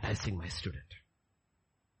of baptizing my student.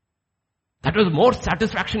 That was more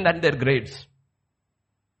satisfaction than their grades.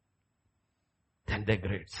 And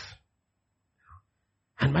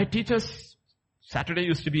my teachers, Saturday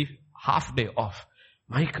used to be half day off.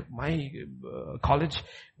 My college,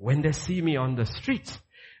 when they see me on the streets,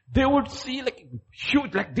 they would see like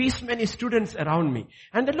huge, like these many students around me.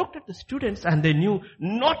 And they looked at the students and they knew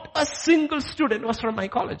not a single student was from my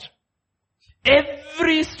college.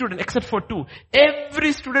 Every student, except for 2,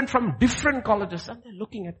 every student from different colleges. And they're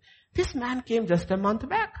looking at, this man came just a month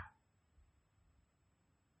back.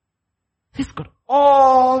 He's got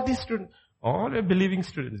all these students, all the believing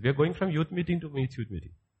students. We are going from youth meeting to youth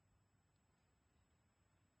meeting.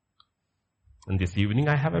 And this evening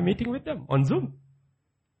I have a meeting with them on Zoom.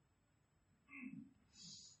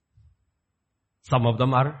 Some of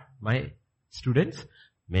them are my students.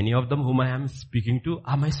 Many of them whom I am speaking to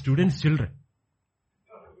are my students' children.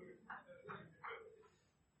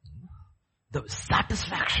 The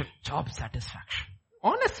satisfaction, job satisfaction.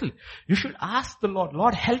 Honestly, you should ask the Lord,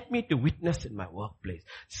 Lord, help me to witness in my workplace.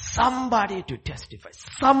 Somebody to testify.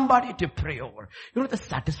 Somebody to pray over. You know the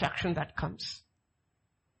satisfaction that comes.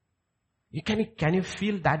 Can you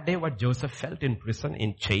feel that day what Joseph felt in prison,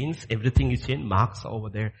 in chains? Everything is chained, marks over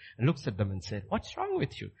there. And looks at them and said, what's wrong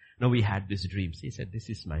with you? No, we had these dreams. He said, this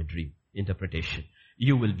is my dream. Interpretation.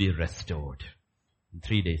 You will be restored. In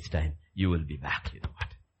 3 days' time, you will be back. You know what?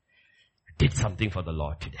 I did something for the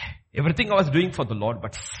Lord today. Everything I was doing for the Lord,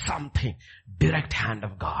 but something, direct hand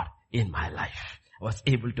of God in my life. I was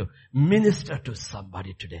able to minister to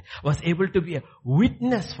somebody today. I was able to be a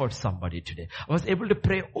witness for somebody today. I was able to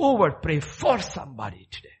pray for somebody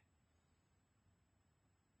today.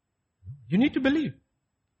 You need to believe.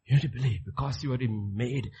 You need to believe because you are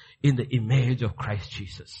made in the image of Christ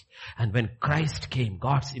Jesus. And when Christ came,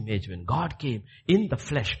 God's image, when God came in the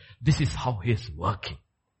flesh, this is how He is working.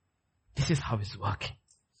 This is how He's working.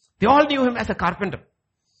 They all knew Him as a carpenter.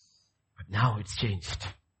 But now it's changed.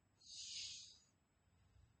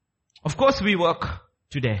 Of course we work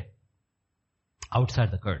today outside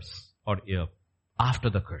the curse or after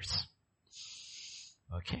the curse.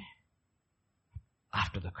 Okay?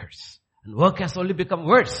 After the curse. And work has only become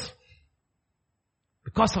worse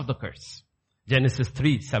because of the curse. Genesis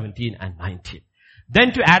 3:17 and 19.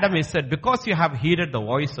 Then to Adam he said, because you have heeded the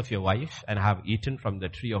voice of your wife and have eaten from the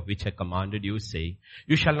tree of which I commanded you, saying,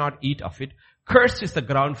 you shall not eat of it. Cursed is the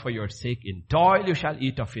ground for your sake. In toil you shall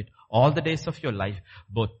eat of it all the days of your life.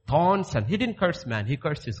 Both thorns and he didn't curse man, he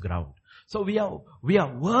cursed his ground. So we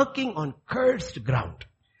are working on cursed ground.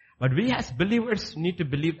 But we as believers need to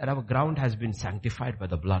believe that our ground has been sanctified by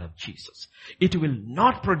the blood of Jesus. It will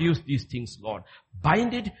not produce these things, Lord.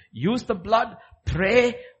 Bind it, use the blood,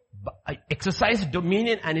 pray, exercise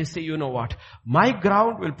dominion, and you say, you know what? My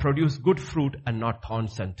ground will produce good fruit and not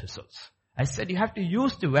thorns and thistles. I said you have to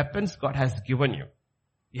use the weapons God has given you.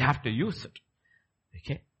 You have to use it.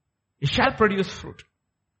 Okay? It shall produce fruit.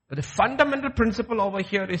 But the fundamental principle over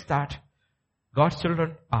here is that God's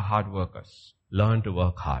children are hard workers. Learn to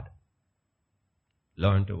work hard.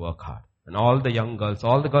 Learn to work hard. And all the young girls,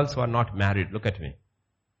 all the girls who are not married, look at me.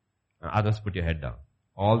 Others, put your head down.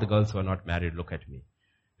 All the girls who are not married, look at me.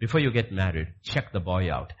 Before you get married, check the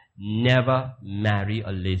boy out. Never marry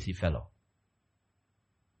a lazy fellow.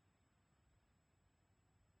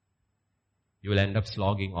 You will end up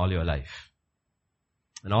slogging all your life.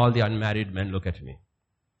 And all the unmarried men, look at me.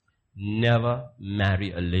 Never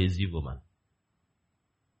marry a lazy woman.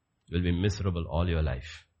 You will be miserable all your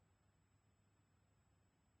life.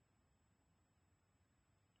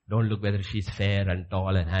 Don't look whether she's fair and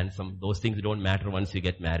tall and handsome. Those things don't matter once you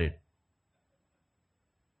get married.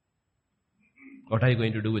 What are you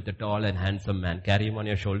going to do with a tall and handsome man? Carry him on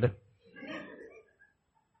your shoulder?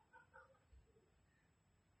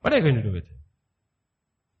 What are you going to do with him?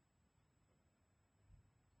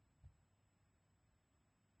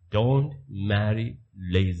 Don't marry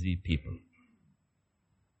lazy people.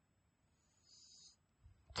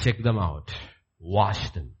 Check them out.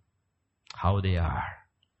 Watch them. How they are.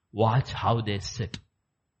 Watch how they sit.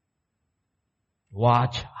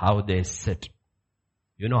 Watch how they sit.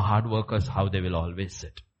 You know hard workers, how they will always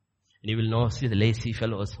sit. And you will know, see the lazy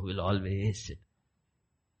fellows who will always sit.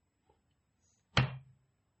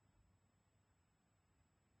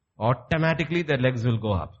 Automatically their legs will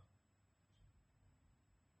go up.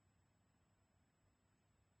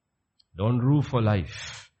 Don't rue for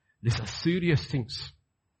life. These are serious things.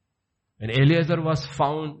 When Eliezer was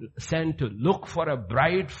sent to look for a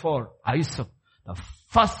bride for Isaac, the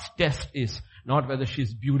first test is not whether she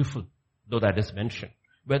is beautiful, though that is mentioned.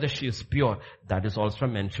 Whether she is pure, that is also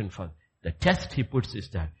mentioned for. The test he puts is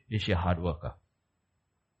that, is she a hard worker?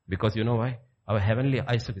 Because you know why? Our heavenly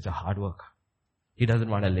Isaac is a hard worker. He doesn't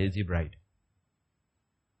want a lazy bride.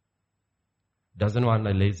 Doesn't want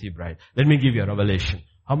a lazy bride. Let me give you a revelation.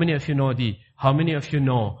 How many of you know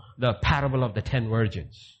the parable of the 10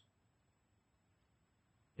 virgins?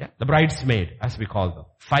 Yeah, the bridesmaid, as we call them.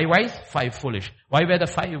 5 wise, 5 foolish. Why were the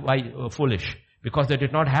 5 foolish? Because they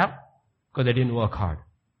did not have? Because they didn't work hard.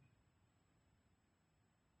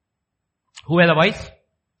 Who were the wise?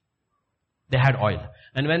 They had oil.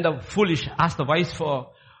 And when the foolish asked the wise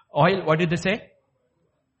for oil, what did they say?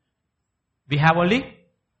 We have only?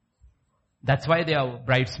 That's why they are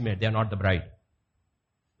bridesmaid. They are not the bride.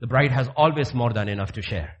 The bride has always more than enough to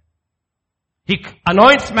share. He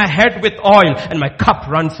anoints my head with oil and my cup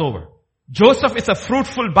runs over. Joseph is a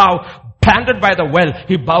fruitful bough planted by the well.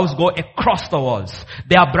 His boughs go across the walls.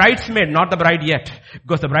 They are bridesmaid, not the bride yet.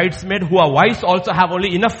 Because the bridesmaid who are wise also have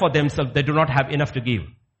only enough for themselves. They do not have enough to give.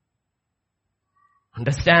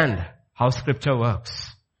 Understand how scripture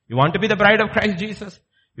works. You want to be the bride of Christ Jesus?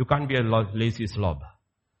 You can't be a lazy slob.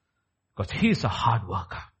 Because he is a hard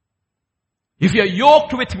worker. If you are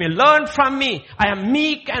yoked with me, learn from me. I am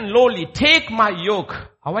meek and lowly. Take my yoke.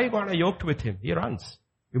 How are you going to yoke with him? He runs.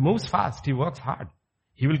 He moves fast. He works hard.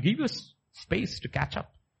 He will give you space to catch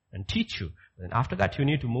up and teach you. And after that, you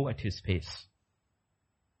need to move at his pace.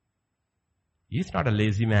 He's not a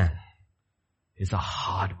lazy man. He's a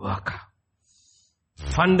hard worker.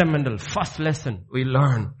 Fundamental first lesson we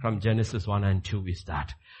learn from Genesis 1 and 2 is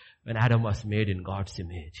that when Adam was made in God's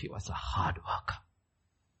image, he was a hard worker.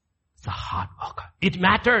 It's a hard worker. It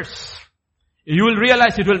matters. You will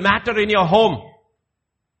realize it will matter in your home.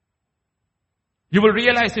 You will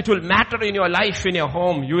realize it will matter in your life, in your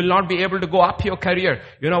home. You will not be able to go up your career.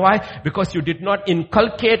 You know why? Because you did not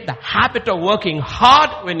inculcate the habit of working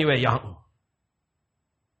hard when you were young.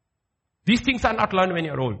 These things are not learned when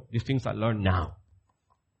you're old. These things are learned now.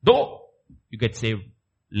 Though you get saved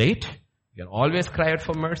late, you can always cry out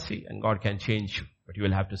for mercy and God can change you. But you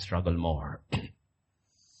will have to struggle more.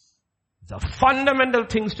 The fundamental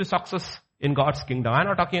things to success in God's kingdom. I'm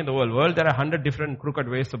not talking in the world. There are 100 different crooked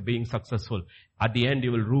ways of being successful. At the end,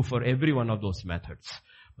 you will rue for every one of those methods.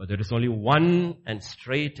 But there is only one and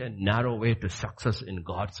straight and narrow way to success in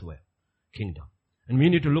God's way, kingdom. And we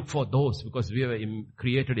need to look for those because we were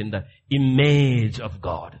created in the image of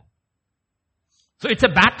God. So it's a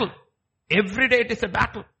battle. Every day it is a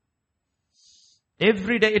battle.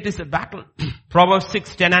 Every day it is a battle. Proverbs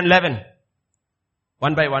 6, 10 and 11.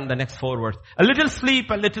 One by one, the next 4 words. A little sleep,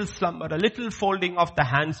 a little slumber, a little folding of the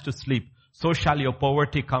hands to sleep. So shall your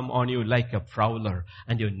poverty come on you like a prowler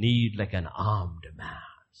and your need like an armed man.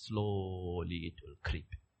 Slowly it will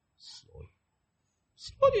creep.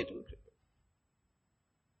 Slowly it will creep.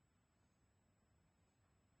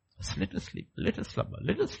 A little sleep, a little slumber, a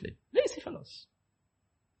little sleep. Lazy fellows.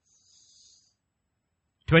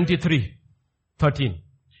 23:13.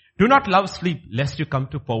 Do not love sleep lest you come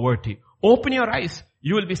to poverty. Open your eyes.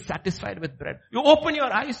 You will be satisfied with bread. You open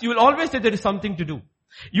your eyes. You will always say there is something to do.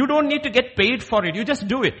 You don't need to get paid for it. You just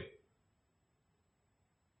do it.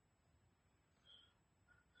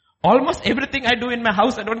 Almost everything I do in my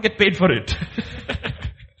house, I don't get paid for it.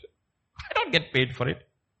 I don't get paid for it.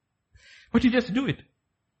 But you just do it.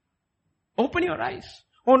 Open your eyes.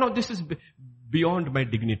 Oh no, this is beyond my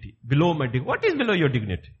dignity. Below my dignity. What is below your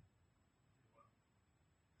dignity?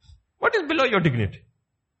 What is below your dignity?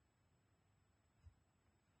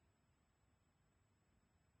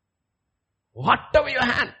 Whatever your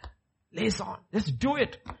hand lays on, just do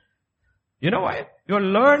it. You know why? You're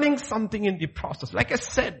learning something in the process. Like I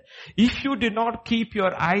said, if you did not keep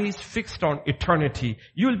your eyes fixed on eternity,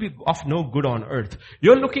 you will be of no good on earth.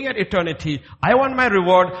 You're looking at eternity. I want my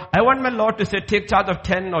reward. I want my Lord to say, take charge of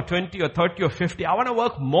 10 or 20 or 30 or 50. I want to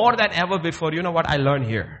work more than ever before. You know what I learn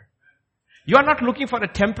here? You are not looking for a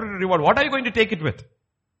temporary reward. What are you going to take it with?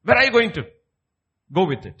 Where are you going to go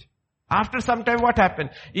with it? After some time, what happened?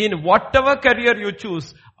 In whatever career you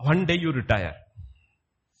choose, one day you retire.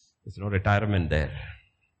 There's no retirement there.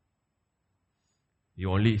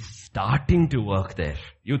 You're only starting to work there.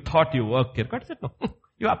 You thought you worked here. God said, no,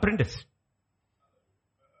 you are apprentice.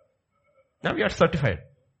 Now you are certified.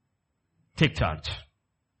 Take charge.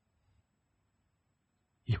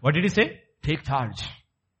 What did he say? Take charge.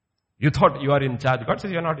 You thought you are in charge. God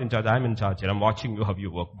says you are not in charge. I am in charge here. I'm watching you how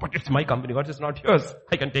you work. But it's my company. God says not yours.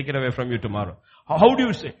 I can take it away from you tomorrow. How do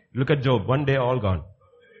you say? Look at Job. One day all gone.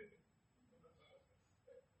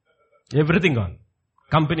 Everything gone.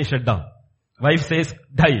 Company shut down. Wife says,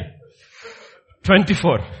 die.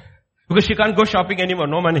 24. Because she can't go shopping anymore.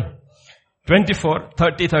 No money. 24,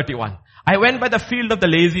 30, 31. I went by the field of the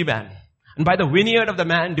lazy man, and by the vineyard of the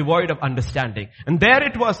man devoid of understanding. And there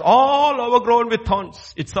it was, all overgrown with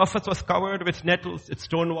thorns. Its surface was covered with nettles. Its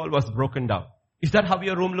stone wall was broken down. Is that how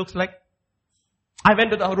your room looks like? I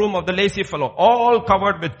went to the room of the lazy fellow, all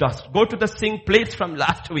covered with dust. Go to the sink, plates from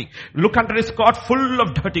last week. Look under his cot, full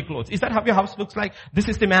of dirty clothes. Is that how your house looks like? This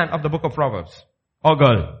is the man of the book of Proverbs. Or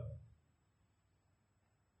girl.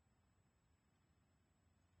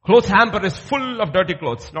 Clothes hamper is full of dirty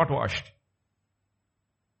clothes, not washed.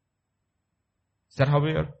 Is that how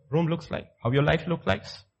your room looks like? How your life looks like?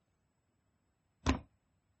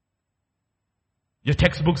 Your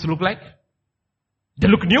textbooks look like? They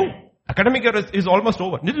look new. Academic year is almost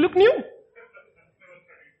over. They look new.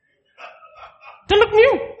 They look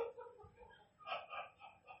new.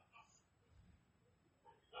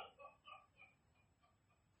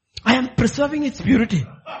 I am preserving its purity.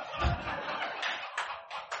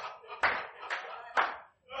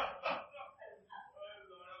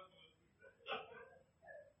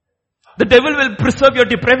 The devil will preserve your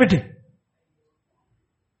depravity.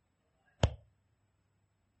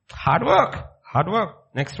 Hard work. Hard work.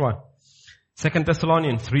 Next one. 2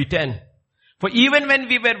 Thessalonians 3:10. For even when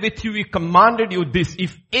we were with you, we commanded you this: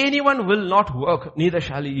 if anyone will not work, neither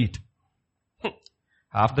shall he eat.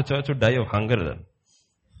 Half the church would die of hunger then.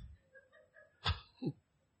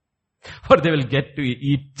 For they will get to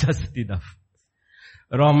eat just enough.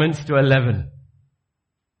 Romans 12:11.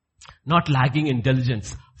 Not lagging in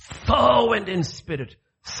diligence, fervent in spirit,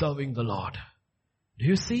 serving the Lord. Do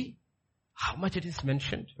you see how much it is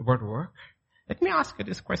mentioned about work? Let me ask you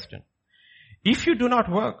this question. If you do not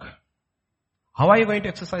work, how are you going to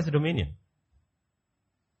exercise dominion?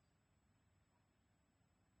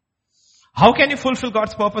 How can you fulfill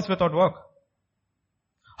God's purpose without work?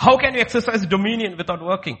 How can you exercise dominion without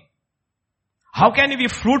working? How can you be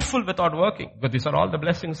fruitful without working? Because these are all the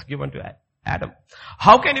blessings given to Adam.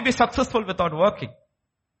 How can you be successful without working?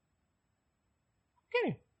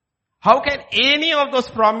 Okay. How can any of those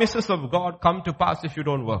promises of God come to pass if you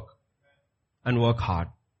don't work? And work hard.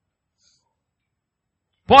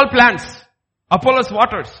 Paul plants, Apollos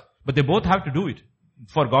waters, but they both have to do it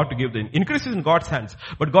for God to give the increase is in God's hands.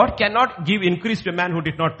 But God cannot give increase to a man who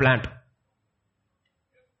did not plant.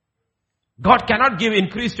 God cannot give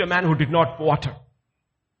increase to a man who did not water.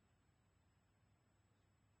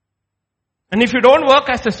 And if you don't work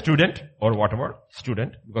as a student, or whatever,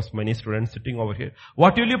 student, because many students sitting over here,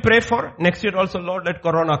 what will you pray for? Next year also, Lord, let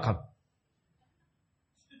Corona come.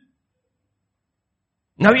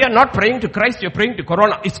 Now you are not praying to Christ, you are praying to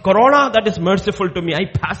Corona. It's Corona that is merciful to me. I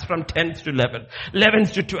passed from 10th to 11th,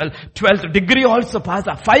 11th to 12th, 12th degree also passed.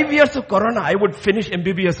 5 years of Corona, I would finish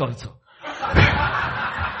MBBS also.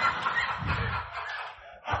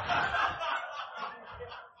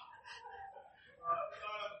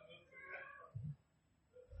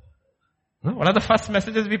 One of the first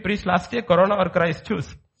messages we preached last year, Corona or Christ,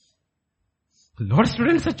 choose. A lot of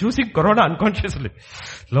students are choosing Corona unconsciously.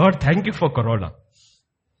 Lord, thank you for Corona.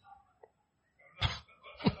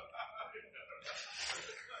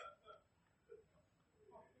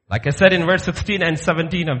 Like I said in verse 16 and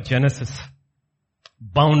 17 of Genesis,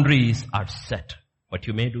 boundaries are set. What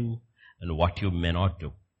you may do and what you may not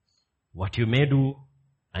do. What you may do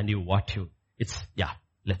and the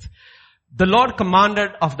Lord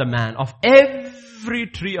commanded of the man, of every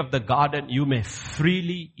tree of the garden you may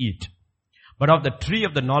freely eat. But of the tree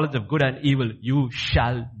of the knowledge of good and evil you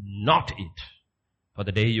shall not eat. For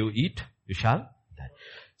the day you eat, you shall die.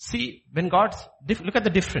 See, when look at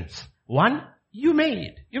the difference. One, you may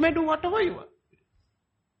eat. You may do whatever you want.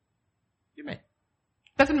 You may.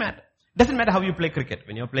 Doesn't matter. Doesn't matter how you play cricket.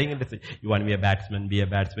 When you're playing in this, you want to be a batsman, be a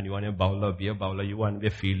batsman. You want to be a bowler, be a bowler. You want to be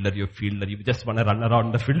a fielder, you're a fielder. You just want to run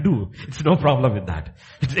around the field, do. It's no problem with that.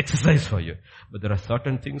 It's exercise for you. But there are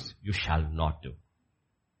certain things you shall not do.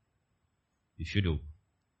 If you do, you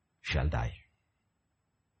shall die.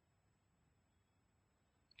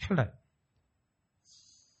 Shall die.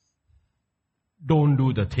 Don't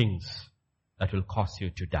do the things that will cause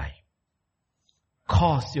you to die.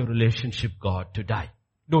 Cause your relationship God to die.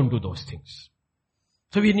 Don't do those things.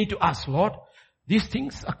 So we need to ask, Lord, these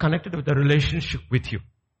things are connected with the relationship with you.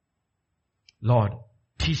 Lord,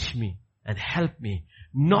 teach me and help me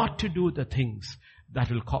not to do the things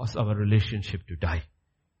that will cause our relationship to die.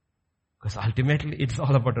 Because ultimately it's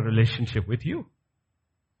all about a relationship with you.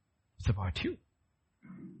 It's about you.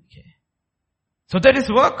 Okay. So there is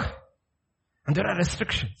work and there are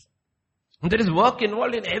restrictions. And there is work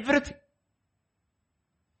involved in everything.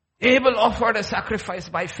 Abel offered a sacrifice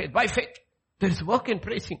by faith. By faith. There is work in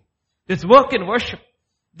praising. There is work in worship.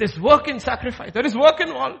 There is work in sacrifice. There is work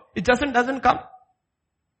involved. It doesn't come.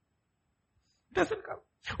 It doesn't come.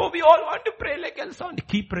 Oh, we all want to pray like Elson.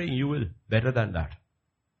 Keep praying. You will. Better than that.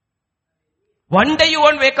 One day you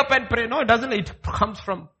won't wake up and pray. No, it doesn't. It comes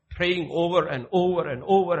from praying over and over and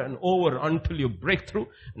over and over until you break through.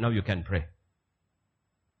 Now you can pray.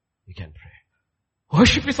 You can pray.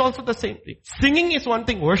 Worship is also the same thing. Singing is one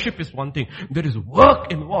thing, worship is one thing. There is work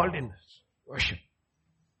involved in worship.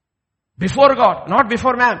 Before God, not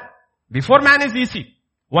before man. Before man is easy.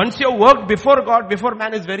 Once you work before God, before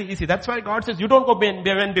man is very easy. That's why God says, you don't go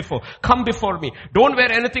before. Come before me. Don't wear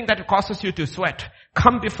anything that causes you to sweat.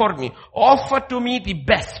 Come before me. Offer to me the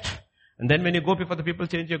best. And then when you go before the people,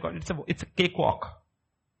 change your God. It's a cakewalk.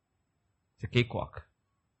 It's a cakewalk.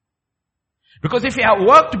 Because if you have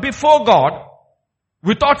worked before God,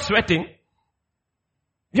 without sweating,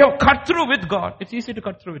 you have cut through with God. It's easy to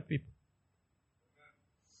cut through with people.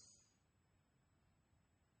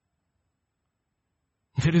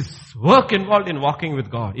 There is work involved in walking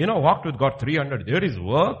with God. Walked with God 300. There is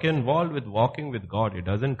work involved with walking with God. It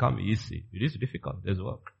doesn't come easy. It is difficult. There's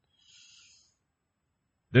work.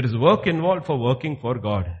 There is work involved for working for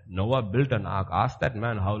God. Noah built an ark. Ask that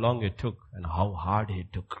man how long it took and how hard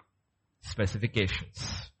it took.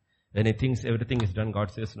 Specifications. When he thinks everything is done,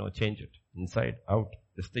 God says, no, change it. Inside, out,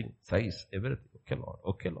 this thing, size, everything. Okay, Lord.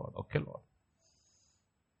 Okay, Lord. Okay, Lord.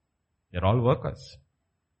 They're all workers.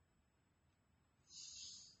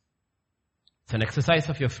 It's an exercise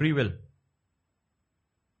of your free will.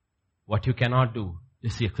 What you cannot do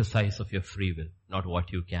is the exercise of your free will, not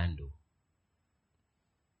what you can do.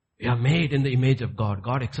 We are made in the image of God.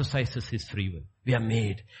 God exercises His free will. We are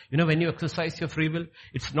made. When you exercise your free will,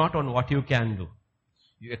 it's not on what you can do.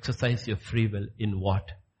 You exercise your free will in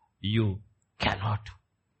what you cannot do.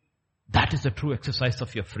 That is the true exercise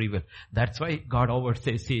of your free will. That's why God always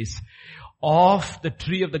says, of the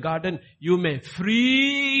tree of the garden, you may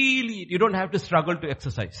freely eat. You don't have to struggle to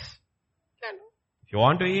exercise. If you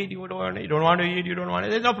want to eat, you don't want to eat. You don't want to eat, you don't want to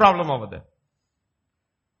eat. There's no problem over there.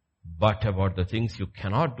 But about the things you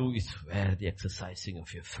cannot do is where the exercising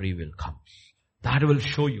of your free will comes. That will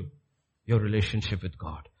show you your relationship with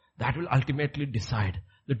God. That will ultimately decide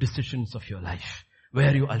the decisions of your life,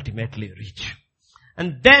 where you ultimately reach.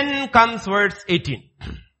 And then comes verse 18.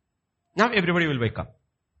 Now everybody will wake up.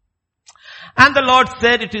 And the Lord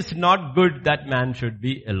said, it is not good that man should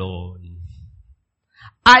be alone.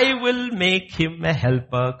 I will make him a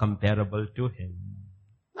helper comparable to him.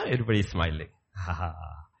 Now everybody is smiling.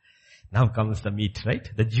 Now comes the meat, right?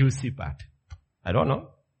 The juicy part. I don't know.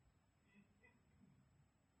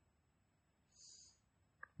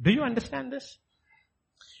 Do you understand this?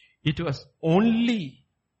 It was only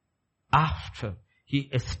after He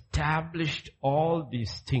established all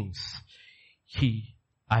these things, He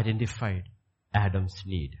identified Adam's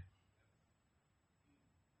need.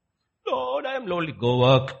 Lord, I am lonely. Go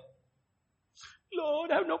work.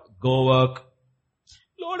 Lord, I have no, go work.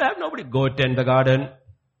 Lord, I have nobody. Go tend the garden.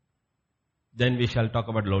 Then we shall talk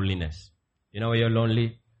about loneliness. You know why you're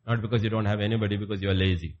lonely? Not because you don't have anybody, because you're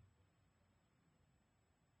lazy.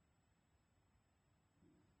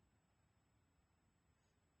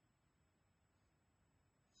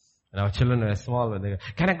 And our children were small when they go,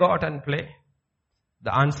 can I go out and play?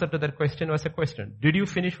 The answer to that question was a question. Did you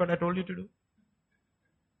finish what I told you to do?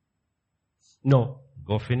 No.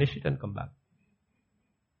 Go finish it and come back.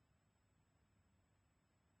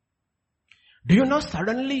 Do you know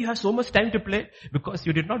suddenly you have so much time to play? Because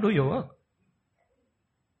you did not do your work.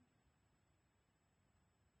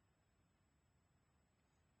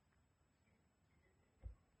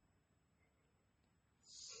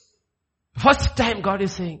 First time God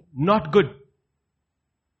is saying, not good.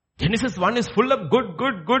 Genesis 1 is full of good,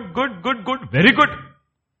 very good.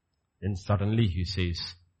 Then suddenly he says,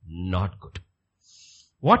 not good.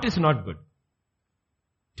 What is not good?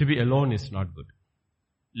 To be alone is not good.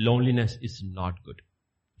 Loneliness is not good.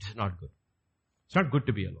 It's not good. It's not good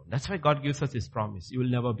to be alone. That's why God gives us His promise. You will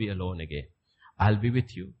never be alone again. I'll be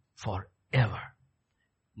with you forever.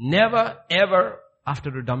 Never ever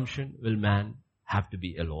after redemption will man have to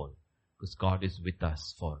be alone. Because God is with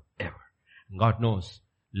us forever. And God knows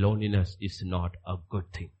loneliness is not a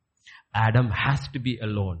good thing. Adam has to be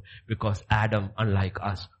alone because Adam, unlike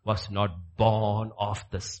us, was not born of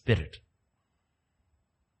the Spirit.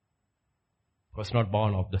 Was not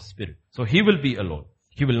born of the Spirit. So he will be alone.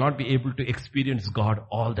 He will not be able to experience God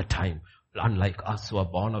all the time. Unlike us who are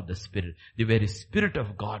born of the Spirit. The very Spirit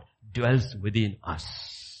of God dwells within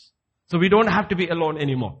us. So we don't have to be alone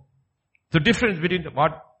anymore. The difference between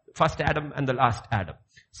what first Adam and the last Adam.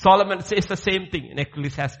 Solomon says the same thing in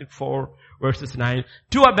Ecclesiastes 4 verses 9.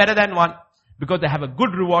 Two are better than one because they have a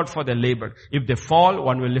good reward for their labor. If they fall,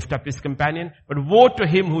 one will lift up his companion. But woe to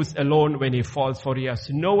him who is alone when he falls, for he has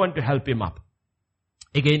no one to help him up.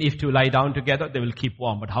 Again, if two lie down together, they will keep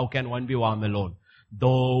warm. But how can one be warm alone?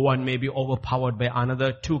 Though one may be overpowered by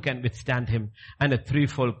another, two can withstand him. And a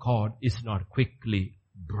threefold cord is not quickly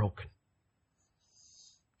broken.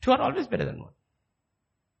 Two are always better than one.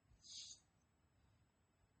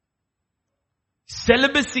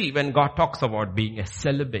 Celibacy, when God talks about being a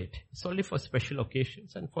celibate, it's only for special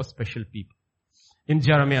occasions and for special people. In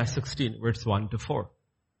Jeremiah 16, verse 1 to 4.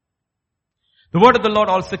 The word of the Lord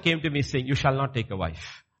also came to me saying, you shall not take a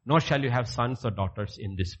wife, nor shall you have sons or daughters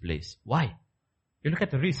in this place. Why? You look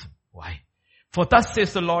at the reason. Why? For thus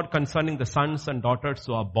says the Lord concerning the sons and daughters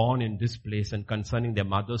who are born in this place and concerning their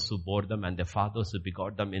mothers who bore them and their fathers who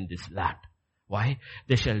begot them in this land. Why?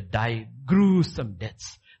 They shall die gruesome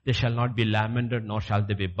deaths. They shall not be lamented, nor shall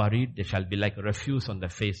they be buried. They shall be like a refuse on the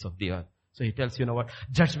face of the earth. So he tells you know what?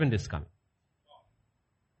 Judgment is coming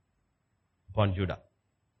upon Judah.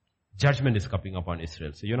 Judgment is coming upon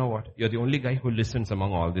Israel. So you know what? You're the only guy who listens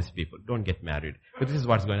among all these people. Don't get married. But this is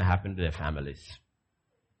what's going to happen to their families.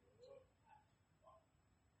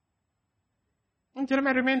 And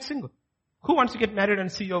Jeremiah remains single. Who wants to get married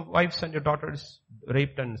and see your wives and your daughters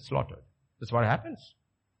raped and slaughtered? That's what happens.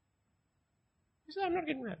 He said, I'm not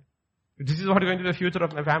getting married. If this is what is going to be the future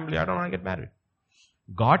of my family, I don't want to get married.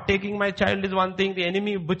 God taking my child is one thing. The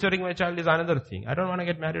enemy butchering my child is another thing. I don't want to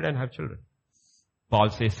get married and have children. Paul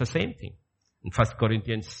says the same thing. In 1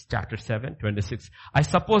 Corinthians chapter 7, 26. I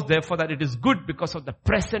suppose therefore that it is good because of the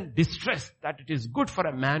present distress that it is good for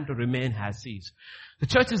a man to remain as he is. The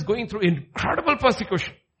church is going through incredible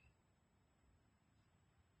persecution.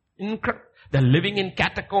 They're living in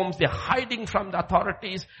catacombs. They're hiding from the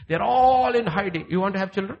authorities. They're all in hiding. You want to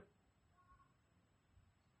have children?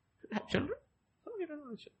 Have children? No, you don't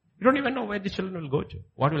want children. You don't even know where the children will go to.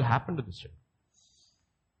 What will happen to the children?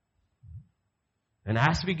 And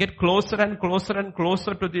as we get closer and closer and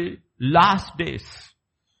closer to the last days,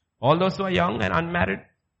 all those who are young and unmarried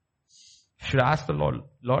should ask the Lord,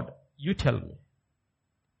 Lord, you tell me,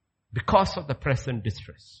 because of the present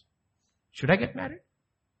distress, should I get married?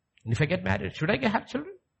 And if I get married, should I have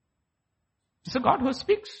children? It's a God who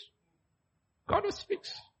speaks. God who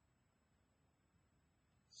speaks.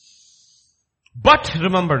 But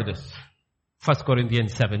remember this. 1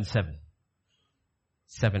 Corinthians 7:7.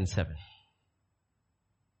 7:7.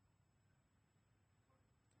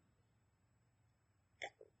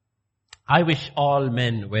 I wish all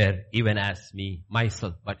men were even as me,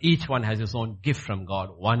 myself, but each one has his own gift from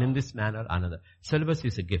God, one in this manner, another. Celibacy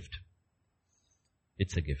is a gift.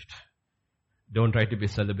 It's a gift. Don't try to be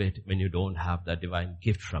celibate when you don't have that divine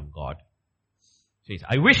gift from God. He says,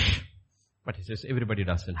 I wish, but he says everybody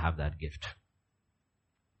doesn't have that gift.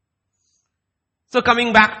 So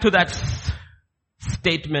coming back to that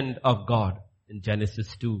statement of God in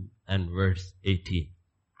Genesis 2 and verse 18.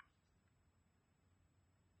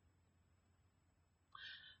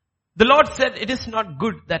 The Lord said, it is not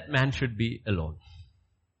good that man should be alone.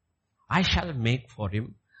 I shall make for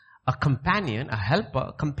him a companion, a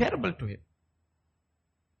helper comparable to him.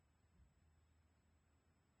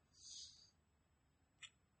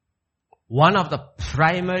 One of the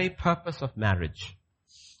primary purpose of marriage,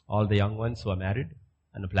 all the young ones who are married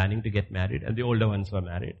and are planning to get married, and the older ones who are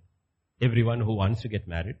married, everyone who wants to get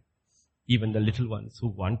married, even the little ones who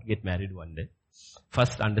want to get married one day,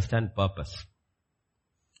 first understand purpose.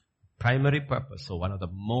 Primary purpose, so one of the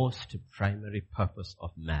most primary purpose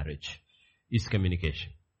of marriage is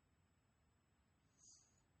communication.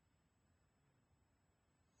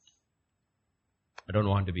 I don't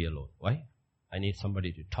want to be alone. Why? I need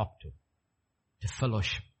somebody to talk to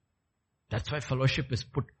fellowship. That's why fellowship is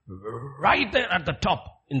put right there at the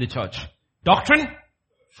top in the church. Doctrine,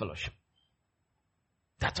 fellowship.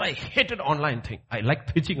 That's why I hated online thing. I like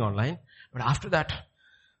preaching online, but after that,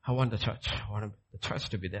 I want the church. I want the church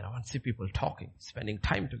to be there. I want to see people talking, spending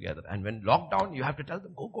time together. And when lockdown, you have to tell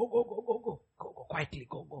them, go quietly,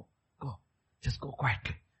 go. Just go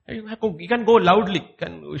quietly. You can go loudly. You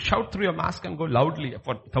can shout through your mask and go loudly.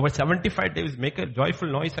 For 75 days, make a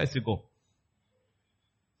joyful noise as you go.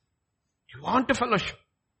 You want to fellowship.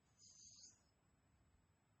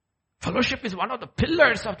 Fellowship is one of the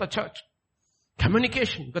pillars of the church.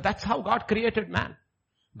 Communication, because that's how God created man.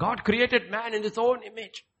 God created man in his own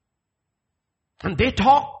image. And they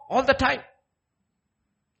talk all the time.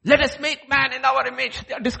 Let us make man in our image.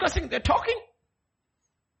 They are discussing, they're talking.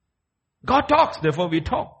 God talks, therefore we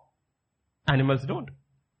talk. Animals don't.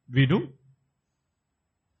 We do.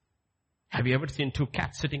 Have you ever seen two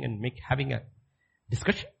cats sitting and having a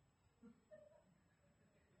discussion?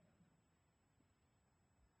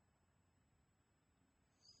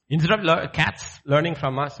 Instead of cats learning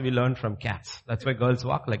from us, we learn from cats. That's why girls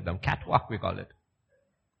walk like them. Cat walk, we call it.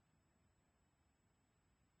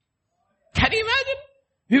 Can you imagine?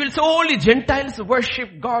 We will say only Gentiles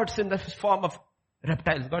worship gods in the form of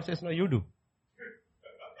reptiles. God says, no, you do.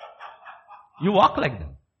 You walk like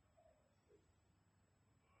them.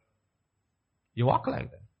 You walk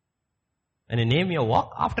like them. And you name your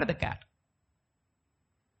walk after the cat.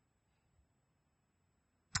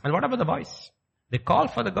 And what about the boys? They call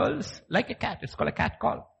for the girls like a cat. It's called a cat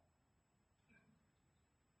call.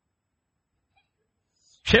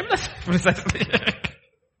 Shameless, precisely.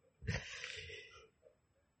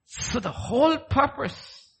 So the whole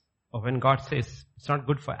purpose of when God says it's not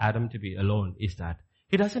good for Adam to be alone is that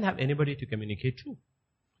he doesn't have anybody to communicate to.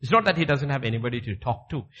 It's not that he doesn't have anybody to talk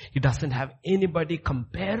to. He doesn't have anybody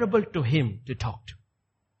comparable to him to talk to.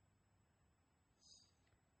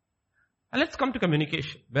 And let's come to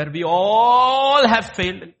communication, where we all have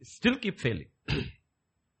failed and still keep failing.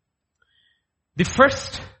 The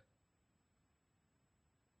first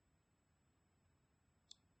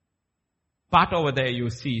part over there you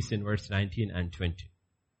see is in verse 19 and 20.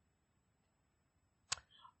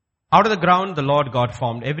 Out of the ground the Lord God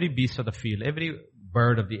formed every beast of the field, every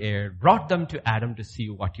bird of the air, brought them to Adam to see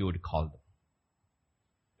what you would call them.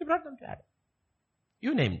 He brought them to Adam.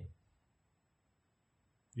 You named them.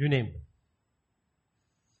 You named them.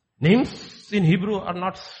 Names in Hebrew are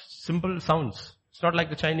not simple sounds. It's not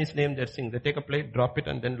like the Chinese name they sing. They take a plate, drop it,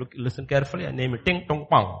 and then listen carefully and name it Ting Tong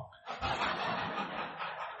Pang.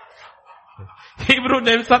 Hebrew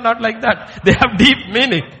names are not like that. They have deep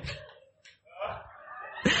meaning.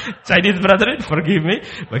 Chinese brethren, forgive me,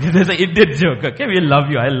 because there's an Indian joke. Okay, we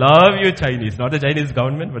love you. I love you Chinese. Not the Chinese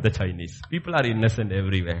government, but the Chinese. People are innocent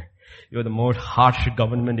everywhere. You are the most harsh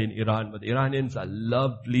government in Iran, but the Iranians are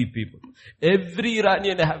lovely people. Every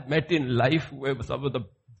Iranian I have met in life were some of the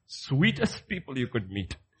sweetest people you could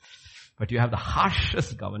meet. But you have the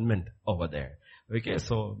harshest government over there. Okay,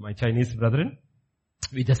 so my Chinese brethren,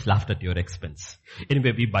 we just laughed at your expense.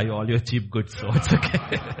 Anyway, we buy all your cheap goods, so it's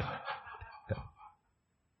okay.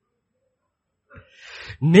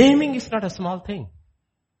 Naming is not a small thing.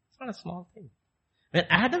 It's not a small thing. When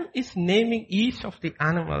Adam is naming each of the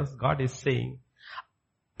animals, God is saying,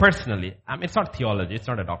 personally, it's not theology, it's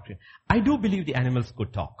not a doctrine. I do believe the animals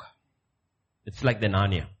could talk. It's like the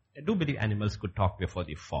Narnia. I do believe animals could talk before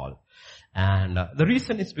the fall. And the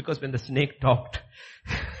reason is because when the snake talked,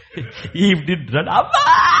 Eve did run up.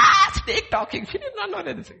 Snake talking. She did not know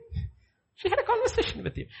anything. She had a conversation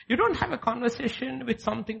with you. You don't have a conversation with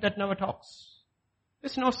something that never talks.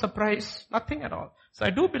 There's no surprise, nothing at all. So I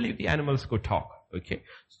do believe the animals could talk. Okay.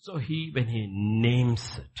 So when he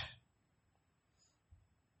names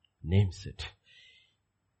it,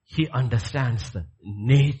 he understands the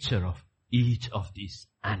nature of each of these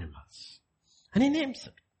animals. And he names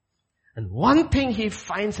it. And one thing he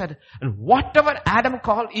finds out, and whatever Adam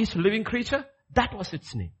called each living creature, that was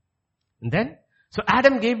its name. And then, so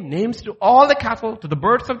Adam gave names to all the cattle, to the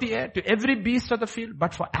birds of the air, to every beast of the field.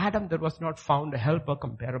 But for Adam, there was not found a helper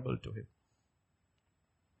comparable to him.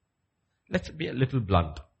 Let's be a little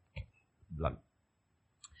blunt.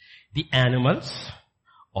 The animals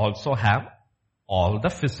also have all the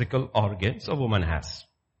physical organs a woman has.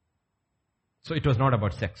 So it was not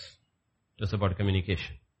about sex. It was about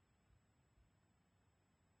communication.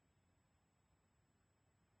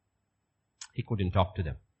 He couldn't talk to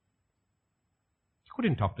them. He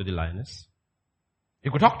couldn't talk to the lioness. He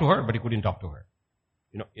could talk to her, but he couldn't talk to her.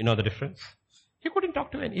 You know the difference? He couldn't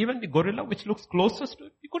talk to her. Even the gorilla, which looks closest to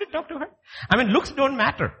him, he couldn't talk to her. I mean, looks don't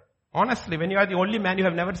matter. Honestly, when you are the only man, you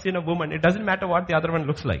have never seen a woman, it doesn't matter what the other one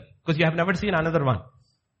looks like, because you have never seen another one.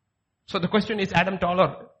 So the question is, Adam tall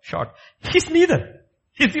or short? He's neither.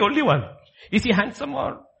 He's the only one. Is he handsome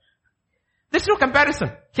or? There's no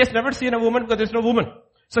comparison. He has never seen a woman because there's no woman.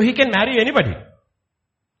 So he can marry anybody.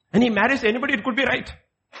 And he marries anybody, it could be right.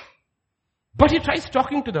 But he tries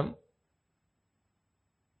talking to them.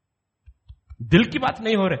 Dil ki baat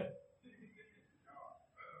nahi ho rahe.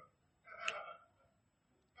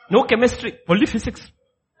 No chemistry, only physics.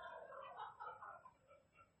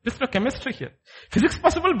 There's no chemistry here. Physics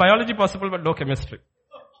possible, biology possible, but no chemistry.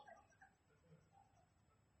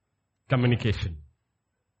 Communication.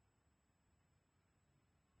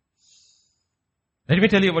 Let me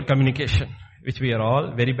tell you about communication, which we are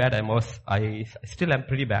all very bad. I still am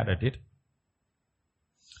pretty bad at it.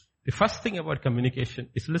 The first thing about communication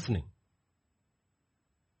is listening.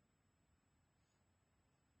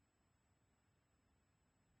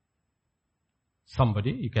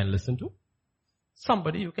 Somebody you can listen to.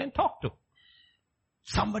 Somebody you can talk to.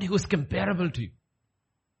 Somebody who is comparable to you.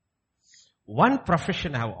 One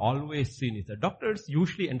profession I have always seen is that doctors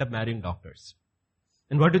usually end up marrying doctors.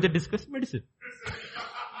 And what do they discuss? Medicine.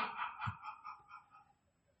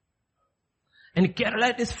 And Kerala,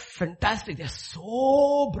 it is fantastic. They are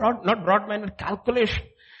so not broad-minded calculation.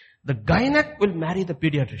 The gynec will marry the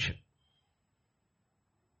pediatrician.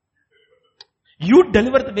 You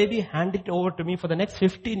deliver the baby, hand it over to me. For the next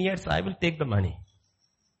 15 years, I will take the money.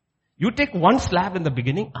 You take one slab in the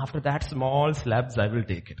beginning. After that, small slabs, I will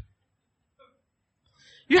take it.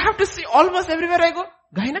 You have to see almost everywhere I go.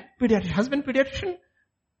 Gynec, pediatrician, husband pediatrician,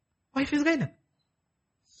 wife is gynec.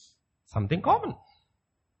 Something common.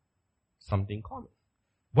 Something common.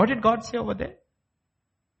 What did God say over there?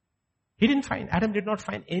 Adam did not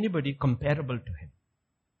find anybody comparable to him.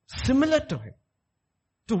 Similar to him.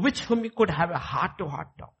 To which whom he could have a heart-to-heart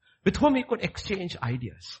talk. With whom he could exchange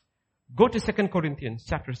ideas. Go to 2 Corinthians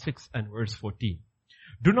chapter 6 and verse 14.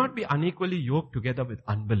 Do not be unequally yoked together with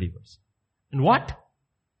unbelievers. And what?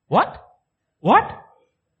 What?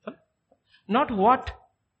 Not what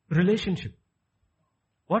relationship.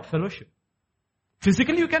 What fellowship?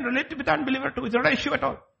 Physically you can relate with unbeliever too. It's not an issue at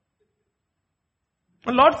all.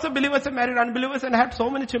 Lots of believers have married unbelievers and had so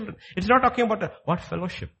many children. It's not talking about what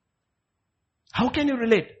fellowship. How can you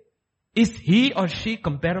relate? Is he or she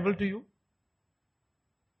comparable to you?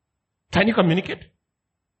 Can you communicate?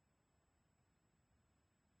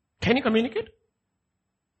 Can you communicate?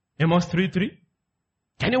 Amos 3:3.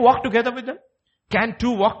 Can you walk together with them? Can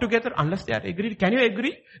two walk together unless they are agreed? Can you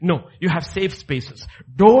agree? No. You have safe spaces.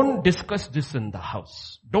 Don't discuss this in the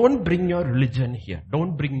house. Don't bring your religion here.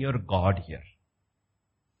 Don't bring your God here.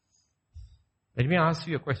 Let me ask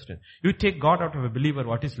you a question. You take God out of a believer,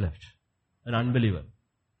 what is left? An unbeliever.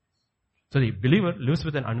 So the believer lives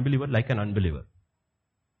with an unbeliever like an unbeliever.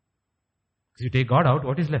 If you take God out,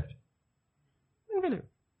 what is left? Unbeliever.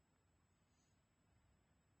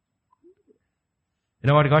 You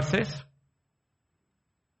know what God says?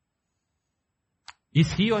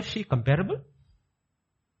 Is he or she comparable?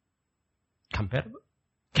 Comparable?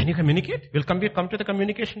 Can you communicate? We'll come to the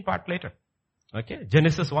communication part later. Okay?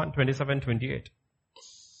 Genesis 1, 27, 28.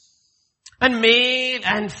 And male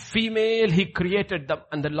and female, he created them.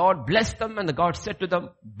 And the Lord blessed them. And the God said to them,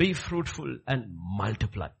 be fruitful and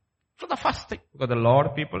multiply. So the first thing, because there are a lot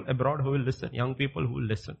of people abroad who will listen, young people who will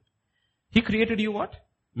listen. He created you what?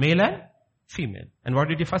 Male and female. And what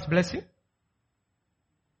did he first bless you?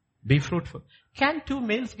 Be fruitful. Can two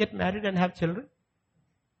males get married and have children?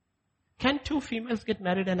 Can two females get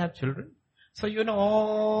married and have children? So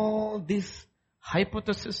all this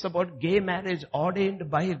hypothesis about gay marriage ordained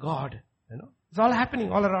by God, it's all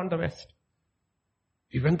happening all around the West.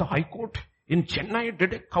 Even the High Court in Chennai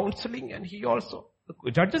did a counseling and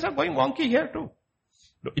the judges are going wonky here too.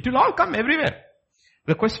 It will all come everywhere.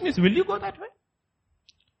 The question is, will you go that way?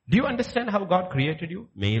 Do you understand how God created you?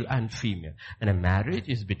 Male and female. And a marriage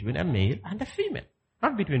is between a male and a female.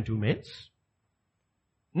 Not between two males.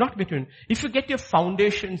 Not between. If you get your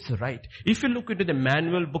foundations right, if you look into the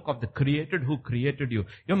manual book of the Creator who created you,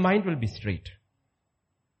 your mind will be straight.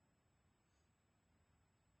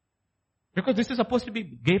 Because this is supposed to be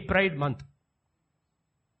Gay Pride Month.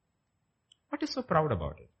 What is so proud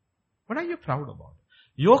about it? What are you proud about?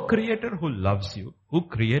 Your Creator who loves you, who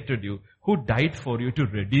created you, who died for you to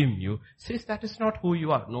redeem you, says that is not who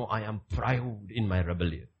you are. No, I am proud in my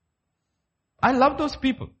rebellion. I love those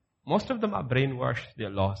people. Most of them are brainwashed. They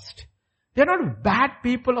are lost. They're not bad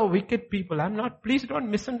people or wicked people. Please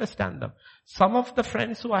don't misunderstand them. Some of the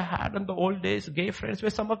friends who I had in the old days, gay friends,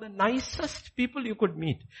 were some of the nicest people you could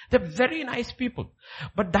meet. They're very nice people.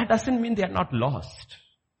 But that doesn't mean they are not lost.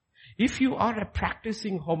 If you are a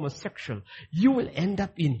practicing homosexual, you will end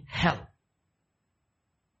up in hell.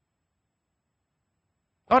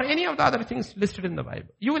 Or any of the other things listed in the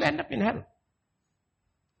Bible. You will end up in hell.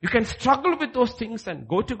 You can struggle with those things and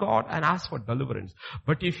go to God and ask for deliverance.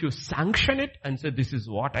 But if you sanction it and say, this is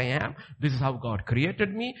what I am, this is how God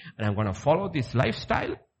created me, and I'm going to follow this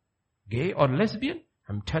lifestyle, gay or lesbian,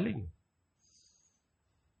 I'm telling you,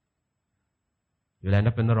 you'll end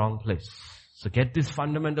up in the wrong place. So get these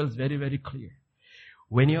fundamentals very, very clear.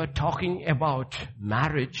 When you're talking about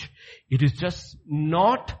marriage, it is just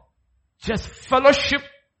not just fellowship,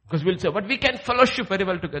 because we'll say, but we can fellowship very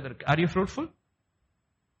well together. Are you fruitful?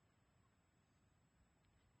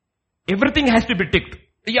 Everything has to be ticked.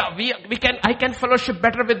 Yeah, I can fellowship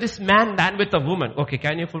better with this man than with a woman. Okay,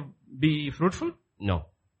 can you be fruitful? No.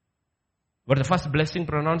 But the first blessing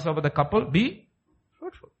pronounced over the couple, be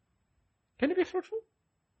fruitful. Can you be fruitful?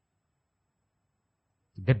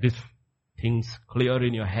 Get these things clear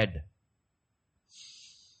in your head.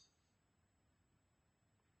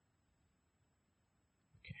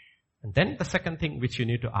 Okay. And then the second thing which you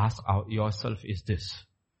need to ask yourself is this.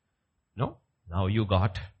 No? Now you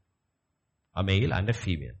got a male and a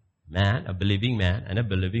female. Man, a believing man and a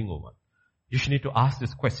believing woman. You should need to ask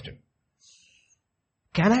this question.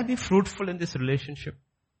 Can I be fruitful in this relationship?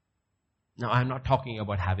 Now I'm not talking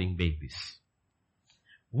about having babies.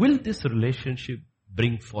 Will this relationship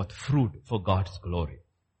bring forth fruit for God's glory?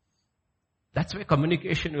 That's where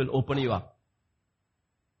communication will open you up.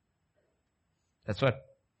 That's what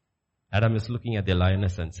Adam is looking at the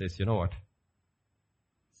lioness and says, you know what?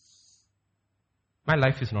 My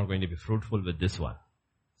life is not going to be fruitful with this one.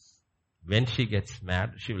 When she gets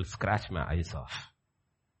mad, she will scratch my eyes off.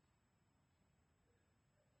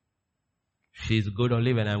 She's good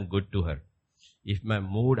only when I'm good to her. If my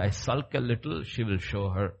mood, I sulk a little, she will show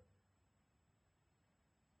her.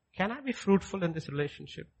 Can I be fruitful in this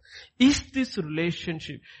relationship? Is this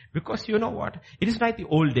relationship, because you know what? It is like the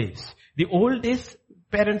old days. The old days,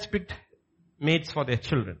 parents picked mates for their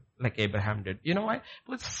children, like Abraham did. You know why?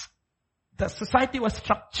 Because the society was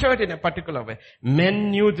structured in a particular way.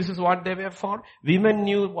 Men knew this is what they were for. Women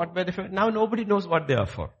knew what were they for. Now nobody knows what they are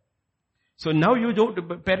for. So now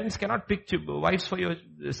parents cannot pick wives for your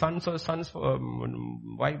sons or sons for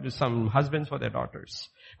wives, some husbands for their daughters.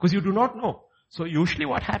 Because you do not know. So usually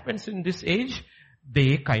what happens in this age,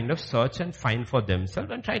 they kind of search and find for themselves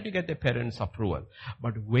and try to get their parents' approval.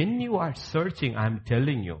 But when you are searching, I'm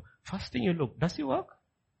telling you, first thing you look, does he work?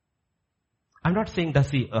 I'm not saying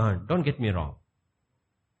does he earn. Don't get me wrong.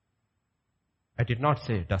 I did not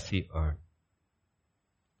say does he earn.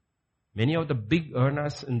 Many of the big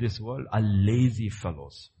earners in this world are lazy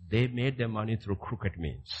fellows. They made their money through crooked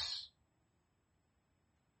means.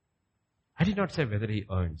 I did not say whether he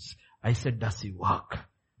earns. I said, does he work?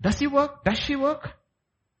 Does he work? Does she work?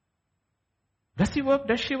 Does he work?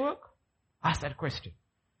 Does she work? Ask that question.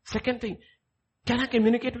 Second thing, can I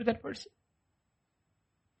communicate with that person?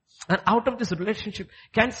 And out of this relationship,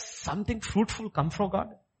 can something fruitful come from God?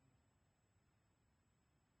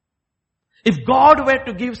 If God were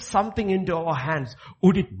to give something into our hands,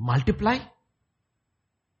 would it multiply?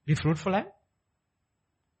 Be fruitful, eh?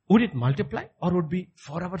 Would it multiply or would it be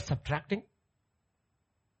forever subtracting?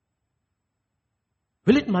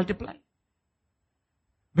 Will it multiply?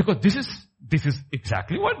 Because this is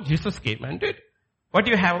exactly what Jesus came and did. What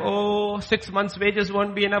do you have? 6 months wages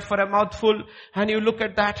won't be enough for a mouthful. And you look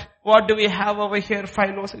at that. What do we have over here?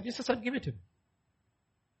 5 loaves. Jesus said, give it to him.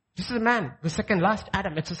 This is a man, the second last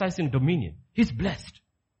Adam, exercising dominion. He's blessed.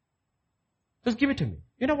 Just give it to me.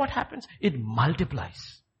 You know what happens? It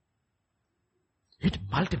multiplies. It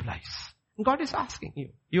multiplies. God is asking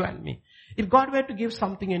you and me. If God were to give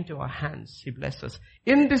something into our hands, He blesses.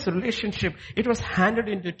 In this relationship, it was handed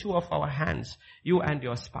into 2 of our hands, you and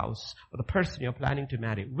your spouse, or the person you're planning to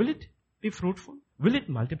marry. Will it be fruitful? Will it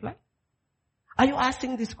multiply? Are you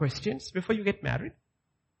asking these questions before you get married?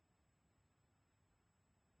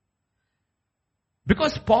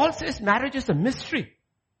 Because Paul says marriage is a mystery.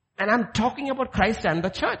 And I'm talking about Christ and the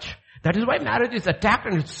church. That is why marriage is attacked,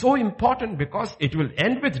 and it's so important because it will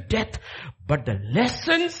end with death. But the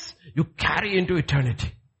lessons you carry into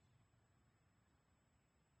eternity.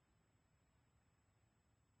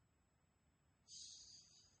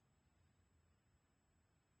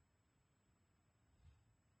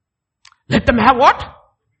 Let them have what?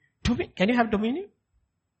 Dominion. Can you have dominion?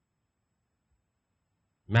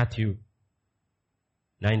 Matthew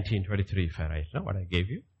 19:23, if I write now what I gave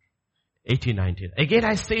you. 18:19. Again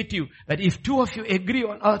I say to you that if two of you agree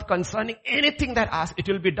on earth concerning anything that asks, it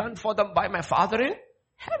will be done for them by my Father in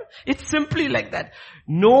heaven. It's simply like that.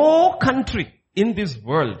 No country in this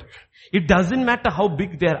world, it doesn't matter how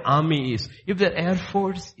big their army is, if their air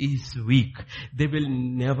force is weak, they will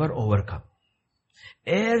never overcome.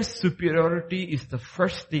 Air superiority is the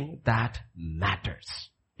first thing that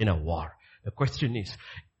matters in a war. The question is,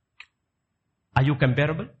 are you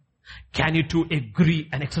comparable? Can you two agree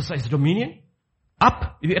and exercise dominion?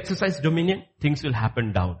 Up, if you exercise dominion, things will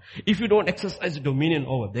happen down. If you don't exercise dominion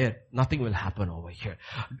over there, nothing will happen over here.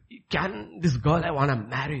 Can this girl I want to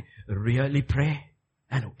marry really pray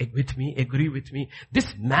and with me, agree with me?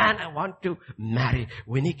 This man I want to marry,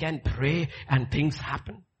 when he can pray and things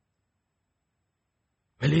happen?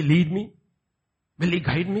 Will he lead me? Will he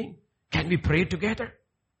guide me? Can we pray together?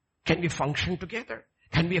 Can we function together?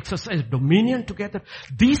 Can we exercise dominion together?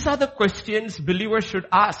 These are the questions believers should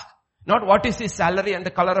ask. Not what is his salary and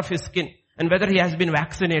the color of his skin and whether he has been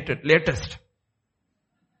vaccinated. Latest.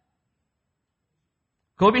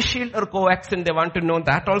 Covishield or Covaxin, they want to know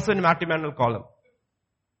that also in matrimonial column.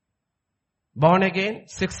 Born again,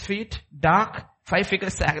 6 feet, dark, 5-figure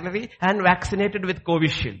salary and vaccinated with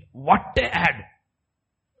Covishield. What they add.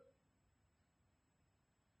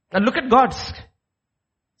 Now look at God's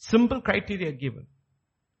simple criteria given.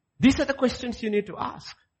 These are the questions you need to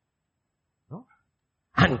ask. No?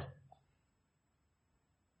 And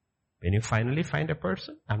when you finally find a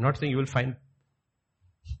person, I'm not saying you will find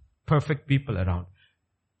perfect people around.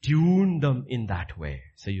 Tune them in that way.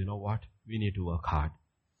 Say, you know what? We need to work hard.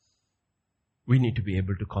 We need to be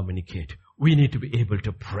able to communicate. We need to be able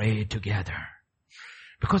to pray together.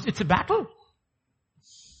 Because it's a battle.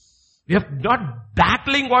 We are not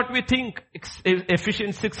battling what we think.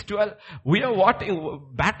 Ephesians 6:12. We are what?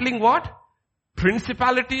 Battling what?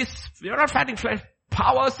 Principalities. We are not fighting flesh.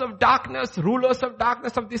 Powers of darkness, rulers of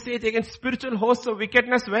darkness of this age against spiritual hosts of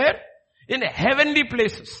wickedness. Where? In heavenly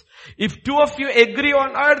places. If two of you agree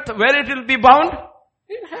on earth, where it will be bound?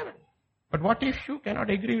 In heaven. But what if you cannot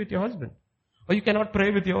agree with your husband? Or you cannot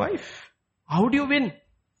pray with your wife? How do you win?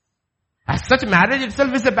 As such, marriage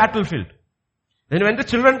itself is a battlefield. Then when the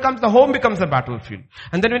children comes, the home becomes a battlefield.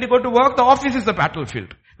 And then when you go to work, the office is a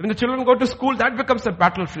battlefield. When the children go to school, that becomes a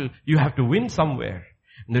battlefield. You have to win somewhere.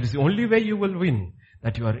 And that is the only way you will win,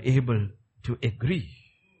 that you are able to agree.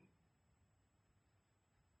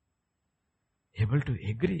 Able to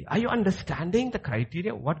agree. Are you understanding the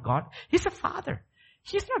criteria of what God? He's a father.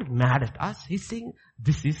 He's not mad at us. He's saying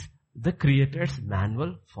this is the Creator's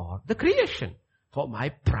manual for the creation. For my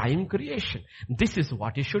prime creation. This is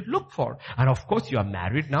what you should look for. And of course you are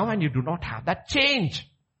married now and you do not have that change.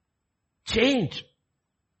 Change.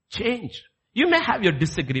 You may have your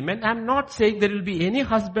disagreement. I'm not saying there will be any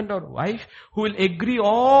husband or wife who will agree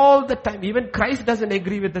all the time. Even Christ doesn't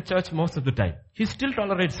agree with the church most of the time. He still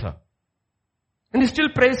tolerates her. And he still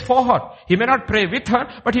prays for her. He may not pray with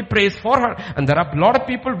her, but he prays for her. And there are a lot of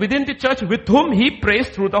people within the church with whom he prays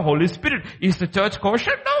through the Holy Spirit. Is the church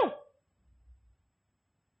kosher? No.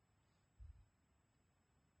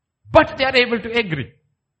 But they are able to agree.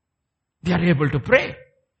 They are able to pray.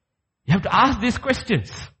 You have to ask these questions.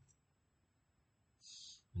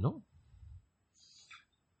 No.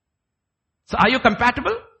 So are you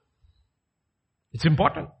compatible? It's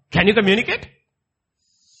important. Can you communicate?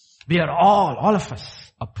 We are all of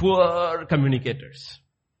us are poor communicators.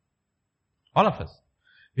 All of us.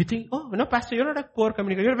 We think, oh, no, pastor, you're not a poor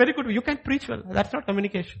communicator. You're very good. You can preach well. That's not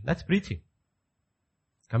communication. That's preaching.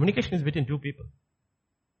 Communication is between two people.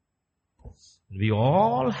 We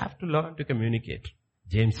all have to learn to communicate.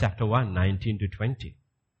 James chapter 1, 19 to 20.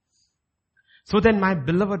 So then, my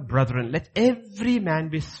beloved brethren, let every man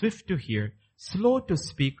be swift to hear, slow to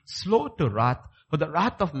speak, slow to wrath, for the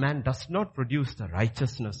wrath of man does not produce the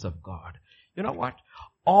righteousness of God. You know what?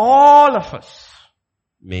 All of us,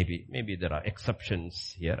 maybe there are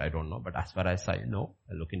exceptions here, I don't know, but as far as I know,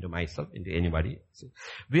 I look into myself, into anybody,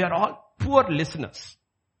 we are all poor listeners.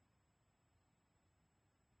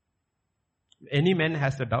 Any man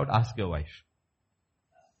has a doubt, ask your wife.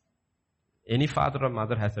 Any father or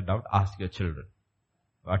mother has a doubt, ask your children.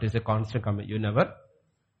 What is a constant comment? You never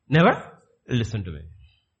listen to me.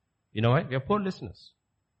 You know why? We are poor listeners.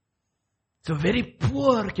 So very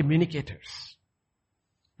poor communicators.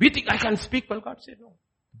 We think I can speak well. God said no.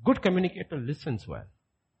 Good communicator listens well.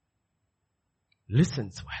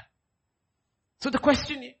 Listens well. So the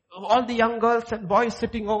question is, all the young girls and boys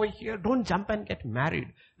sitting over here, don't jump and get married.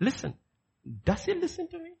 Listen. Does he listen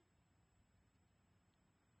to me?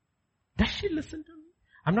 Does she listen to me?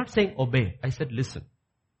 I'm not saying obey. I said listen.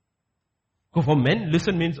 So for men,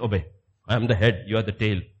 listen means obey. I am the head, you are the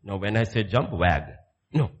tail. Now when I say jump, wag.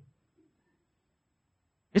 No.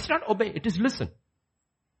 It's not obey, it is listen.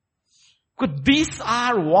 Because these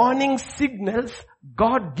are warning signals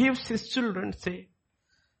God gives His children, say,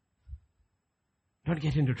 don't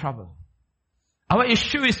get into trouble. Our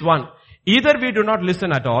issue is one, either we do not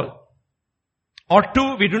listen at all, or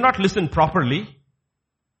two, we do not listen properly,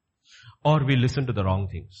 or we listen to the wrong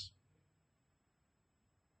things.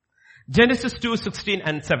 Genesis 2:16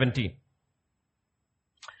 and 17.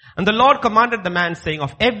 And the Lord commanded the man, saying,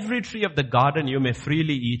 of every tree of the garden you may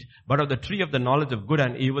freely eat, but of the tree of the knowledge of good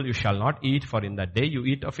and evil you shall not eat, for in the day you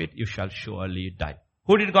eat of it, you shall surely die.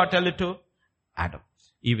 Who did God tell it to? Adam.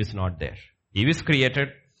 Eve is not there. Eve is created.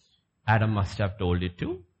 Adam must have told it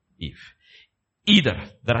to Eve. Either,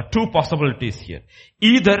 there are two possibilities here.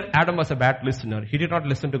 Either Adam was a bad listener. He did not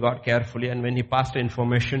listen to God carefully, and when he passed the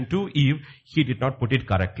information to Eve, he did not put it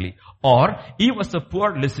correctly. Or Eve was a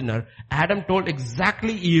poor listener. Adam told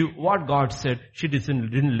exactly Eve what God said. She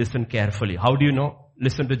didn't listen carefully. How do you know?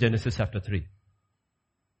 Listen to Genesis chapter 3.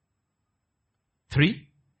 3?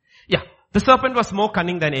 Yeah. The serpent was more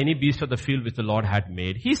cunning than any beast of the field which the Lord had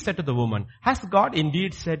made. He said to the woman, has God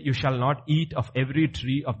indeed said you shall not eat of every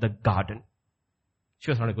tree of the garden? She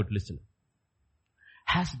was not a good listener.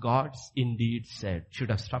 Has God indeed said? Should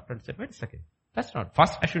have stopped and said, wait a second. That's not.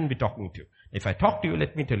 First, I shouldn't be talking to you. If I talk to you,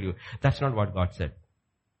 let me tell you, that's not what God said.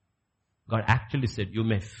 God actually said, you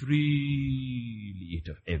may freely eat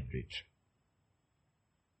of every tree.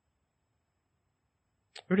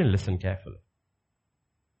 We didn't listen carefully.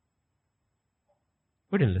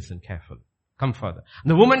 We didn't listen carefully. Come further. And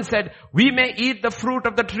the woman said, we may eat the fruit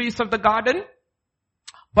of the trees of the garden,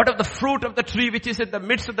 but of the fruit of the tree which is in the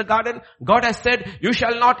midst of the garden, God has said, you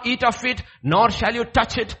shall not eat of it, nor shall you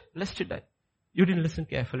touch it, lest you die. You didn't listen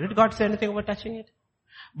carefully. Did God say anything about touching it?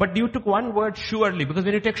 But you took one word, surely, because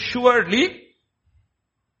when you take surely,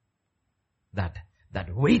 that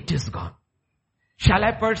weight is gone. Shall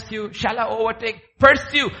I pursue? Shall I overtake?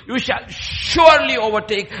 Pursue. You shall surely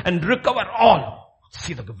overtake and recover all.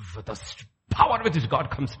 See the power with which God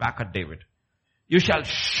comes back at David. You shall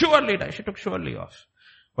surely die. She took surely off.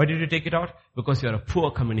 Why did you take it out? Because you are a poor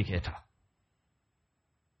communicator.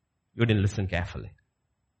 You didn't listen carefully.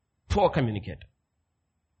 Poor communicator.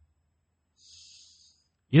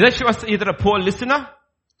 Either she was a poor listener,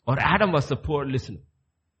 or Adam was a poor listener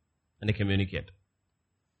and a communicator.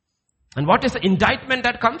 And what is the indictment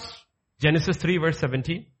that comes? Genesis 3 verse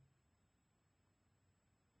 17.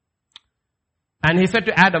 And he said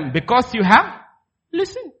to Adam, because you have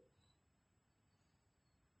listened.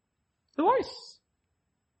 The voice.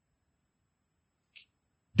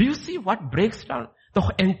 Do you see what breaks down?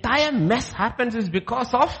 The entire mess happens is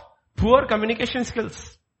because of poor communication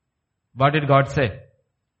skills. What did God say?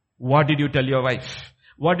 What did you tell your wife?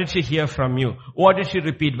 What did she hear from you? What did she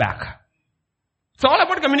repeat back? It's all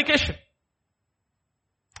about communication.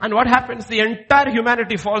 And what happens? The entire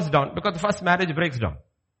humanity falls down because the first marriage breaks down.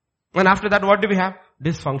 And after that, what do we have?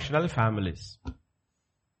 Dysfunctional families.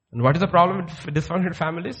 And what is the problem with dysfunctional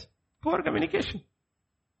families? Poor communication.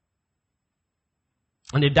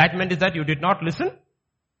 And the indictment is that you did not listen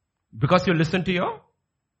because you listened to your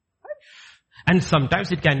wife. And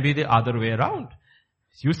sometimes it can be the other way around.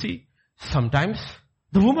 You see, sometimes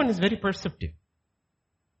the woman is very perceptive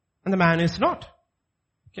and the man is not.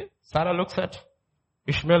 Okay, Sarah looks at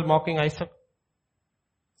Ishmael mocking Isaac.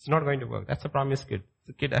 It's not going to work. That's a promised kid.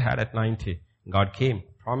 The kid I had at 90. God came,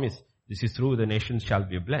 promised, this is true, the nations shall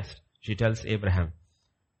be blessed. She tells Abraham,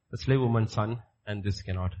 the slave woman's son and this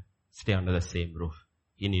cannot stay under the same roof.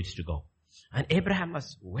 He needs to go. And Abraham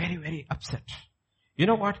was very, very upset. You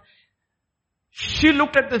know what? She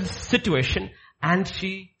looked at the situation and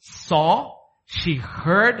she saw, she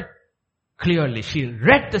heard clearly. She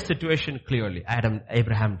read the situation clearly.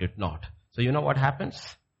 Abraham did not. So you know what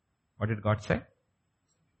happens? What did God say?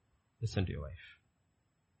 Listen to your wife.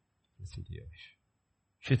 Listen to your wife.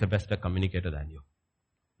 She's a better communicator than you.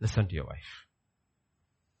 Listen to your wife.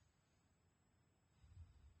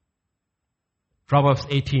 Proverbs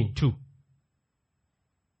 18:2.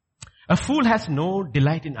 A fool has no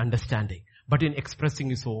delight in understanding, but in expressing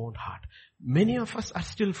his own heart. Many of us are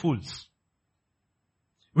still fools.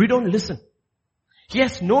 We don't listen. He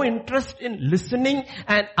has no interest in listening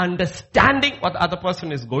and understanding what the other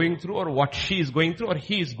person is going through or what she is going through or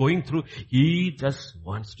he is going through. He just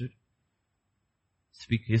wants to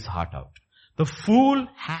speak his heart out. The fool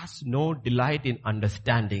has no delight in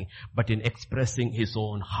understanding, but in expressing his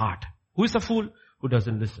own heart. Who is a fool? Who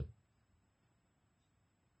doesn't listen.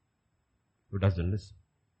 Who doesn't listen.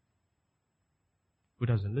 Who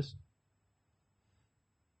doesn't listen.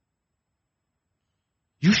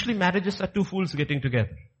 Usually marriages are two fools getting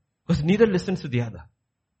together because neither listens to the other.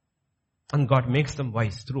 And God makes them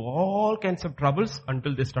wise through all kinds of troubles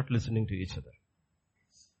until they start listening to each other.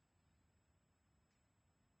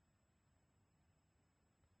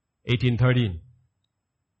 18:13.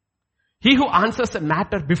 He who answers a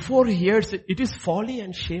matter before he hears it, it is folly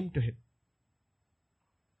and shame to him.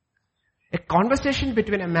 A conversation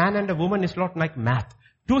between a man and a woman is not like math.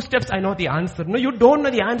 2 steps, I know the answer. No, you don't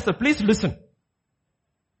know the answer. Please listen.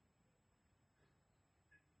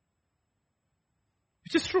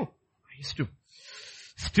 Which is true. I used to.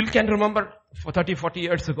 Still can remember for 30, 40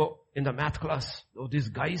 years ago in the math class, these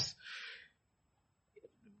guys,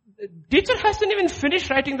 the teacher hasn't even finished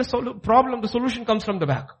writing the problem. The solution comes from the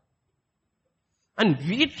back. And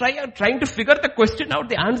we trying to figure the question out.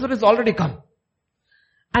 The answer has already come.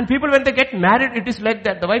 And people, when they get married, it is like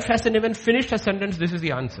that. The wife hasn't even finished her sentence. This is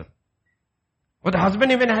the answer. Or the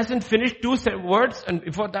husband even hasn't finished 2 words and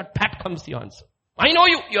before that, pat comes the answer. I know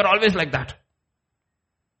you. You're always like that.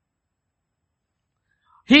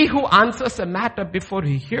 He who answers a matter before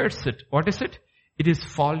he hears it, what is it? It is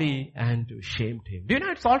folly and shame to him. Do you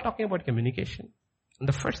know it's all talking about communication? And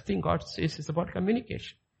the first thing God says is about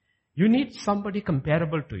communication. You need somebody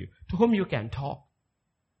comparable to you, to whom you can talk.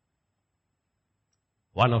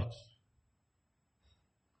 One of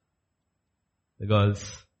the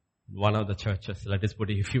girls, one of the churches, let us put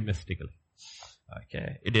it euphemistically.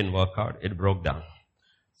 Okay, it didn't work out, it broke down.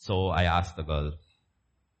 So I asked the girl,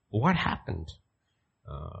 what happened?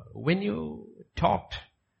 When you talked,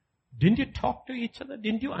 didn't you talk to each other?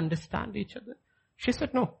 Didn't you understand each other? She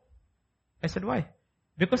said, no. I said, why?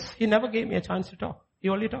 Because he never gave me a chance to talk. He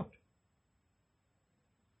only talked.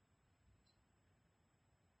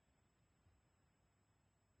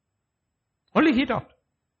 Only he talked.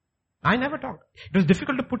 I never talked. It was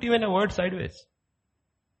difficult to put even a word sideways.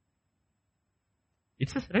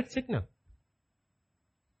 It's a red signal.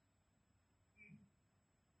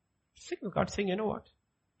 Signal. God saying, you know what?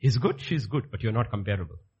 He's good, she's good, but you're not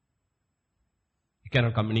comparable. You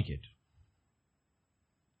cannot communicate.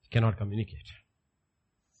 You cannot communicate.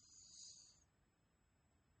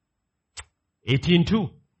 18:2.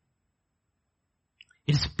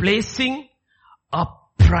 It's placing a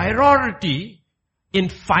priority in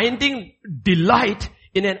finding delight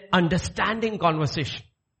in an understanding conversation.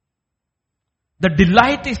 The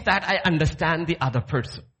delight is that I understand the other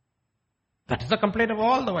person. That is the complaint of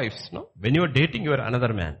all the wives, no? When you are dating, you are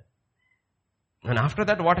another man. And after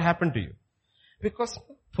that, what happened to you? Because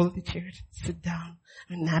pull the chair, sit down,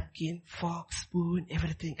 a napkin, fork, spoon,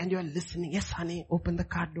 everything, and you are listening. Yes, honey, open the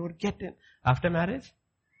car door, get in. After marriage,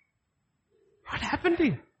 what happened to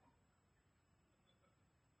you?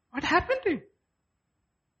 What happened to you?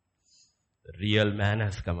 The real man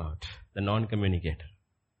has come out, the non-communicator.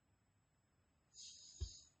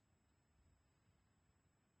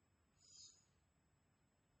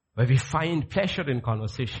 Where we find pleasure in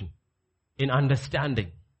conversation, in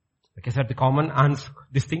understanding. Like I said, the common answer,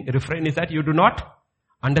 refrain is that you do not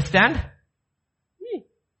understand me.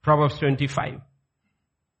 Proverbs 25.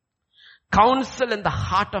 Counsel in the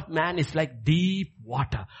heart of man is like deep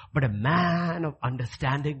water, but a man of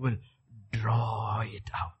understanding will draw it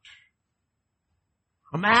out.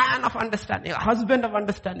 A man of understanding, a husband of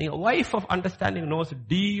understanding, a wife of understanding knows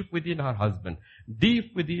deep within her husband,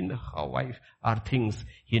 deep within her wife are things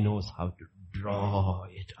he knows how to draw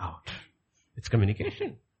it out. It's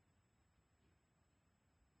communication.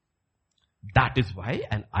 That is why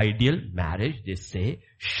an ideal marriage, they say,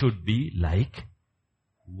 should be like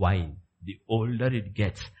wine. The older it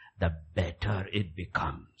gets, the better it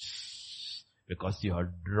becomes. Because you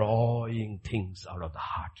are drawing things out of the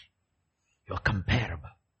heart. You are comparable.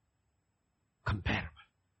 Comparable.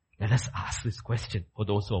 Let us ask this question for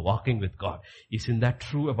those who are walking with God. Isn't that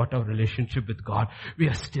true about our relationship with God? We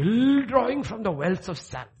are still drawing from the wells of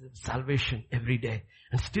salvation every day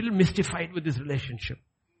and still mystified with this relationship.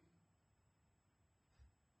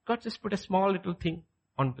 God just put a small little thing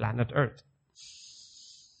on planet Earth.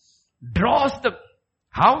 Draws them.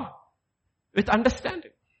 How? With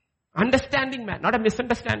understanding. Understanding man. Not a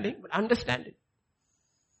misunderstanding, but understanding.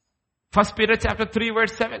 First Peter chapter 3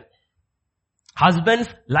 verse 7. Husbands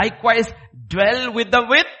likewise dwell with them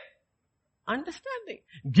with understanding.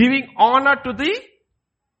 Giving honor to the,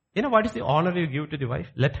 what is the honor you give to the wife?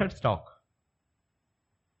 Let her talk.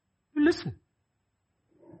 You listen.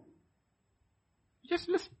 Just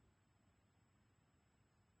listen.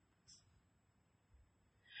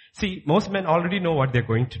 See, most men already know what they're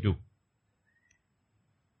going to do.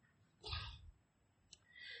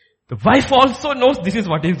 The wife also knows this is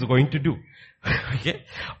what he's going to do. Okay?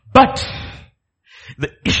 But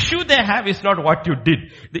the issue they have is not what you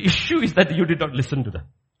did. The issue is that you did not listen to them.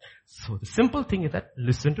 So the simple thing is that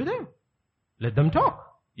listen to them. Let them talk.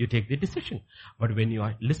 You take the decision. But when you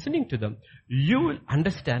are listening to them, you will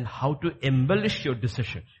understand how to embellish your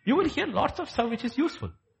decision. You will hear lots of stuff which is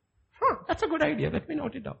useful. That's a good idea. Let me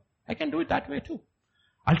note it down. I can do it that way too.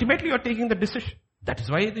 Ultimately, you are taking the decision. That is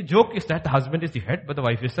why the joke is that the husband is the head, but the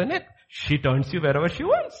wife is the neck. She turns you wherever she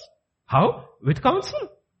wants. How? With counsel.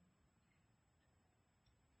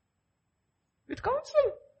 With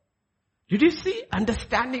counsel. Did you see?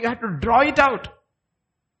 Understanding, you have to draw it out.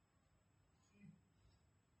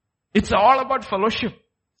 It's all about fellowship.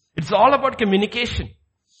 It's all about communication.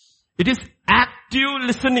 It is active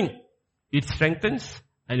listening. It strengthens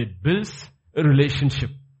and it builds a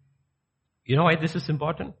relationship. You know why this is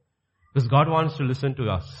important? Because God wants to listen to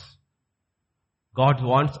us. God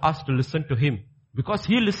wants us to listen to Him. Because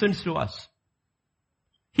He listens to us.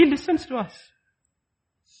 He listens to us.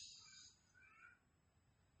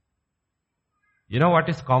 You know what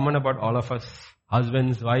is common about all of us?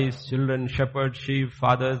 Husbands, wives, children, shepherds, sheep,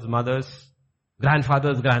 fathers, mothers,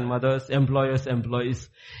 grandfathers, grandmothers, employers, employees.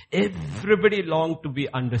 Everybody longs to be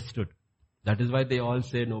understood. That is why they all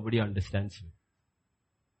say nobody understands me.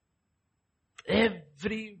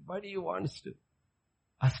 Everybody wants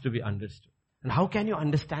us to be understood. And how can you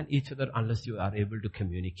understand each other unless you are able to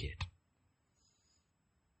communicate?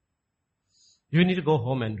 You need to go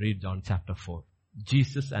home and read John chapter 4.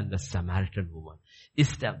 Jesus and the Samaritan woman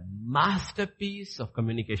is the masterpiece of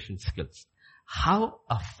communication skills. How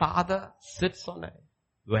a father sits on a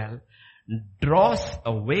well, draws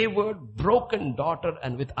a wayward, broken daughter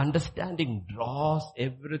and with understanding draws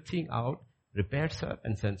everything out, repairs her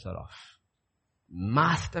and sends her off.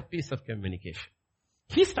 Masterpiece of communication.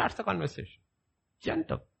 He starts the conversation.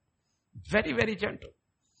 Gentle. Very, very gentle.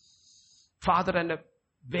 Father and a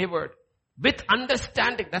wayward. With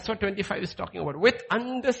understanding. That's what 25 is talking about. With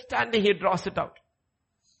understanding, he draws it out.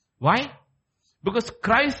 Why? Because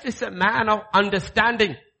Christ is a man of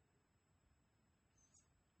understanding.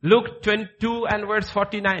 Luke 22 and verse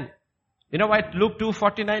 49. You know why Luke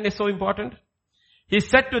 2:49 is so important? He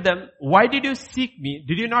said to them, why did you seek me?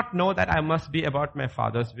 Did you not know that I must be about my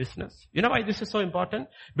Father's business? You know why this is so important?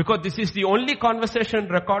 Because this is the only conversation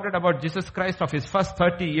recorded about Jesus Christ of his first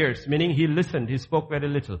 30 years. Meaning he listened, he spoke very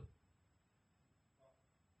little.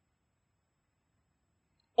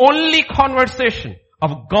 Only conversation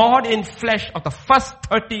of God in flesh of the first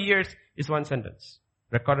 30 years is one sentence.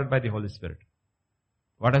 Recorded by the Holy Spirit.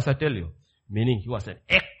 What does that tell you? Meaning he was an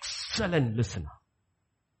excellent listener.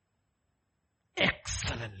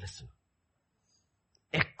 Excellent listener.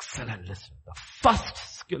 Excellent listener. The first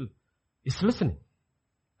skill is listening.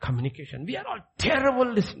 Communication. We are all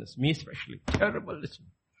terrible listeners. Me especially. Terrible listeners.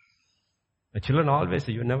 My children always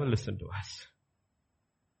say, you never listen to us.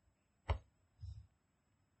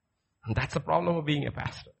 And that's the problem of being a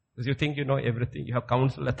pastor. Because you think you know everything. You have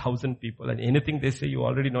counseled 1,000 people and anything they say you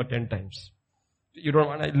already know 10 times. You don't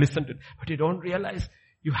want to listen to it. But you don't realize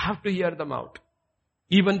you have to hear them out.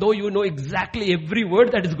 Even though you know exactly every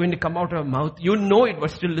word that is going to come out of your mouth, you know it,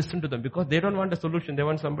 but still listen to them. Because they don't want a solution. They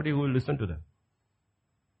want somebody who will listen to them.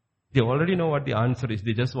 They already know what the answer is.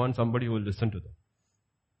 They just want somebody who will listen to them.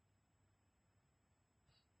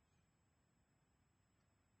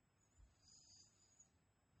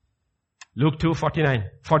 Luke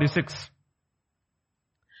 2:46.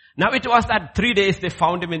 Now it was that 3 days they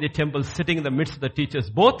found him in the temple sitting in the midst of the teachers,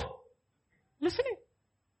 both listening,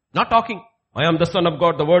 not talking. I am the Son of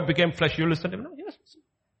God, the Word became flesh, you listen to him. No, yes, listen.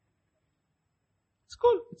 It's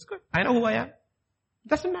cool, it's good. I know who I am. It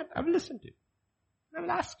doesn't matter, I will listen to you. I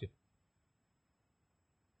will ask you.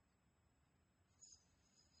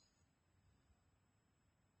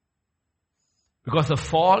 Because the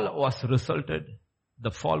fall was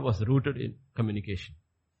rooted in communication.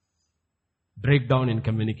 Breakdown in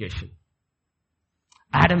communication.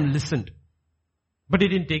 Adam listened, but he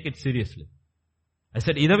didn't take it seriously. I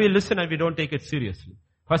said either we listen or we don't take it seriously.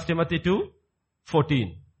 1 Timothy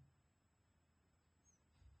 2:14.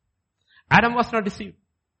 Adam was not deceived.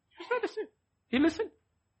 He was not deceived. He listened,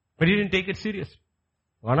 but he didn't take it seriously.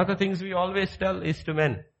 One of the things we always tell is to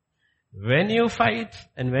men, When you fight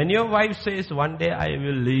and when your wife says, one day I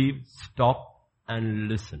will leave, stop and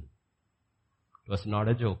listen. It was not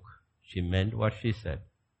a joke. She meant what she said.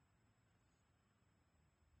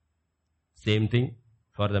 Same thing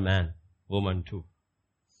for the man, woman too.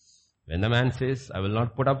 When the man says, I will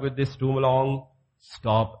not put up with this too long,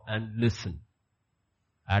 stop and listen.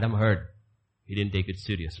 Adam heard. He didn't take it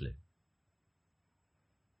seriously.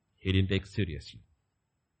 He didn't take it seriously.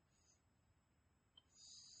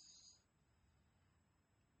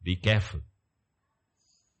 Be careful.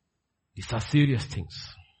 These are serious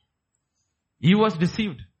things. Eve was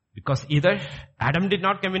deceived because either Adam did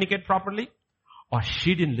not communicate properly or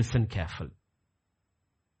she didn't listen carefully.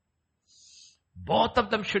 Both of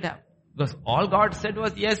them should have. Because all God said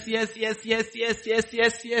was yes, yes, yes, yes, yes, yes,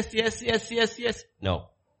 yes, yes, yes, yes, yes, yes. No.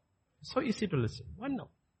 So easy to listen. One no.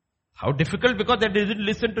 How difficult because they didn't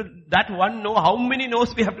listen to that one no. How many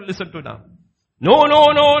no's we have to listen to now? No, no,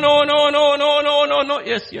 no, no, no, no, no, no, no, no.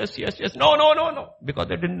 Yes, yes, yes, yes. No, no, no, no. Because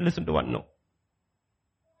they didn't listen to one no.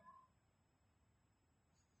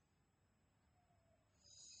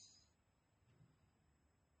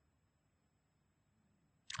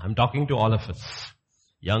 I'm talking to all of us.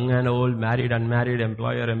 Young and old, married, unmarried,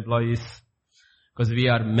 employer, employees. Because we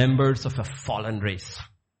are members of a fallen race.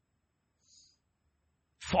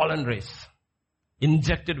 Fallen race.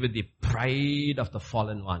 Injected with the pride of the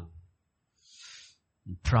fallen one.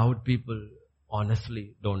 Proud people,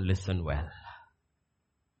 honestly, don't listen well.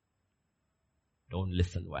 Don't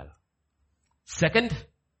listen well. Second,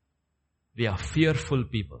 we are fearful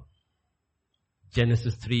people.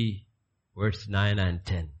 Genesis 3, verse 9 and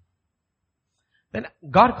 10. Then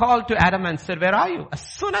God called to Adam and said, where are you? As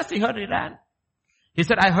soon as he heard, he ran. He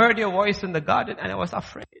said, I heard your voice in the garden and I was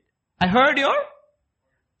afraid. I heard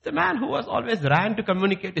the man who was always ran to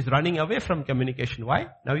communicate is running away from communication. Why?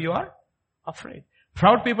 Now you are afraid.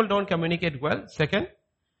 Proud people don't communicate well. Second,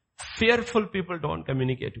 fearful people don't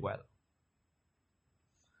communicate well.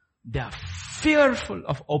 They are fearful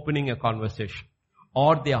of opening a conversation.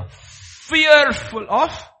 Or they are fearful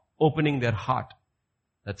of opening their heart.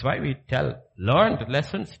 That's why we tell, learned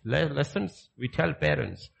lessons, we tell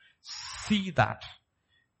parents, see that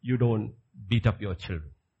you don't beat up your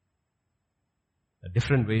children. There are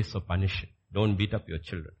different ways of punishing. Don't beat up your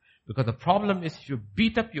children. Because the problem is if you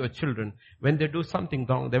beat up your children, when they do something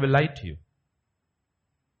wrong, they will lie to you.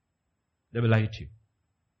 They will lie to you.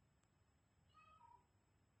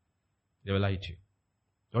 They will lie to you.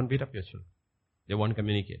 Don't beat up your children. They won't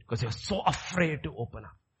communicate because they're so afraid to open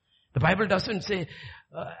up. The Bible doesn't say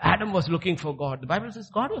Adam was looking for God. The Bible says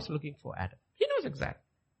God was looking for Adam. He knows exactly.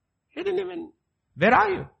 He didn't even, where are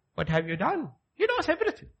you? What have you done? He knows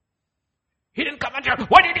everything. He didn't come and tell,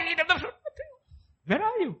 why did you eat of the fruit? Where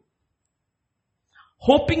are you?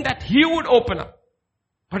 Hoping that he would open up.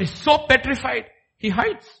 But he's so petrified, he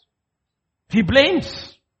hides. He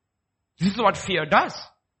blames. This is what fear does.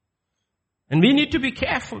 And we need to be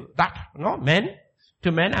careful that, men,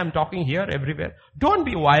 to men I'm talking here, everywhere. Don't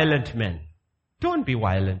be violent men. Don't be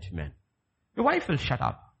violent men. Your wife will shut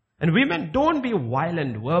up. And women, don't be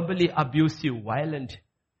violent, verbally abusive, violent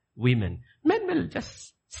women. Men will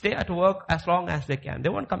just stay at work as long as they can. They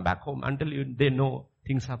won't come back home until they know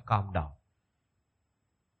things have calmed down.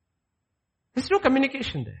 There's no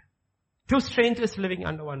communication there. Two strangers living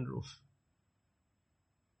under one roof.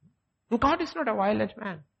 And God is not a violent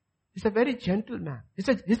man. He's a very gentle man.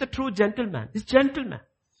 He's a true gentleman. He's gentleman.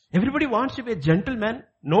 Everybody wants to be a gentleman,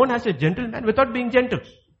 known as a gentleman without being gentle.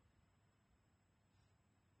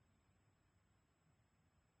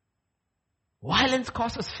 Violence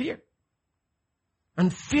causes fear.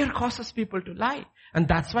 And fear causes people to lie. And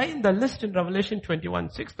that's why in the list in Revelation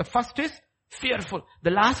 21:6, the first is fearful.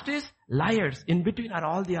 The last is liars. In between are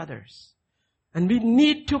all the others. And we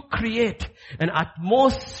need to create an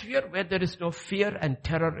atmosphere where there is no fear and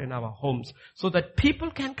terror in our homes so that people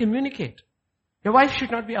can communicate. Your wife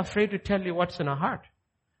should not be afraid to tell you what's in her heart.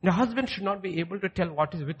 Your husband should not be able to tell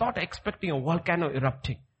what is without expecting a volcano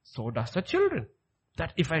erupting. So does the children.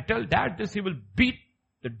 That if I tell dad this, he will beat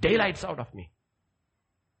the daylights out of me.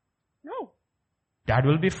 No. Dad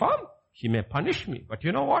will be firm. He may punish me, but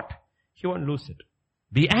you know what? He won't lose it.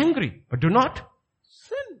 Be angry, but do not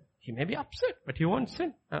sin. He may be upset, but he won't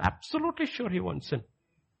sin. I'm absolutely sure he won't sin.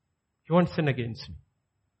 He won't sin against me.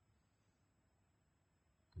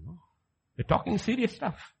 No. We're talking serious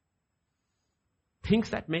stuff.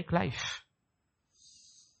 Things that make life.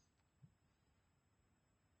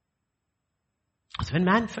 So when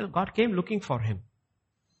man fell, God came looking for him.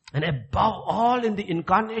 And above all in the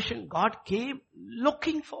incarnation, God came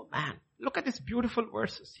looking for man. Look at these beautiful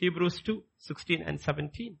verses. Hebrews 2:16 and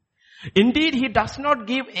 17. Indeed, he does not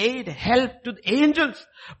give aid, help to the angels,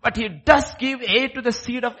 but he does give aid to the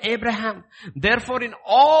seed of Abraham. Therefore, in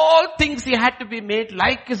all things he had to be made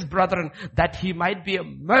like his brethren, that he might be a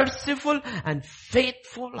merciful and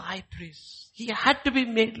faithful high priest. He had to be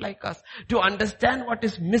made like us to understand what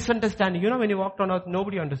is misunderstanding. When he walked on earth,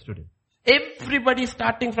 nobody understood him. Everybody,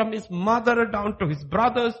 starting from his mother down to his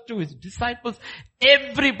brothers, to his disciples,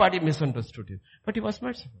 everybody misunderstood him. But he was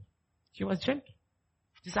merciful. He was gentle.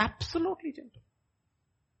 He's absolutely gentle.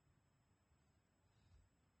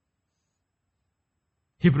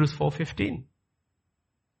 Hebrews 4:15.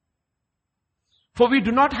 For we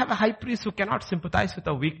do not have a high priest who cannot sympathize with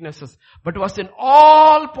our weaknesses, but was in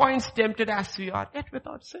all points tempted as we are, yet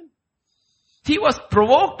without sin. He was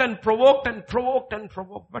provoked and provoked and provoked and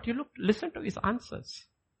provoked, but listen to his answers.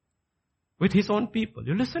 With his own people,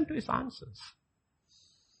 you listen to his answers.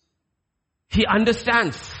 He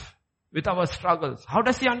understands with our struggles. How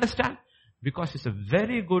does he understand? Because he's a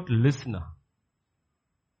very good listener.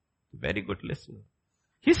 Very good listener.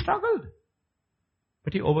 He struggled,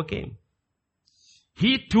 but he overcame.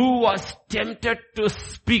 He too was tempted to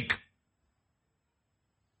speak,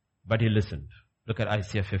 but he listened. Look at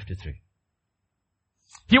Isaiah 53.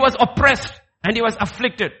 He was oppressed and he was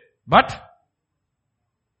afflicted, but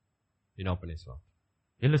he didn't open his mouth.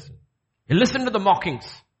 He listened. He listened to the mockings,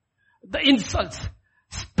 the insults,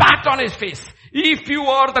 spat on his face. If you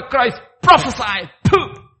are the Christ, prophesy.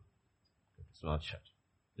 It's not shut.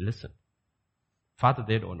 Listen. Father,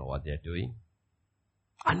 they don't know what they're doing.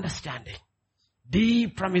 Understanding.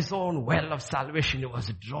 Deep from his own well of salvation, he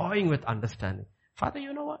was drawing with understanding. Father,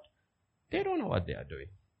 you know what? They don't know what they are doing.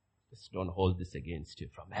 Just don't hold this against you.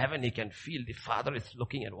 From heaven, he can feel the Father is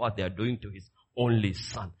looking at what they are doing to his only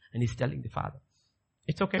Son. And he's telling the Father,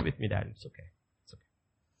 it's okay with me, Dad. It's okay. It's okay.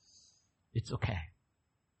 It's okay.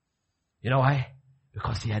 You know why?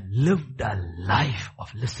 Because he had lived a life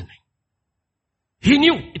of listening. He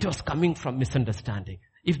knew it was coming from misunderstanding.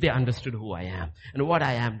 If they understood who I am and what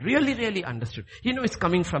I am, really, really understood. He knew it's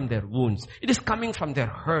coming from their wounds. It is coming from their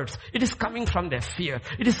hurts. It is coming from their fear.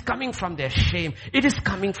 It is coming from their shame. It is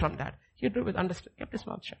coming from that. He knew with understanding. Kept his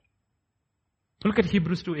mouth shut. Look at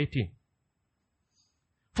Hebrews 2:18.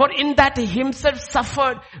 For in that he himself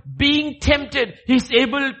suffered, being tempted, he's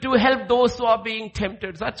able to help those who are being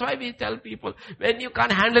tempted. So that's why we tell people, when you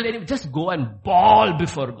can't handle anything, just go and bawl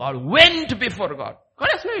before God. Went before God. God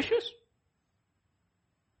has no issues.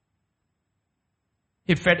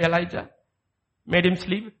 He fed Elijah, made him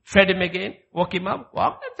sleep, fed him again, woke him up,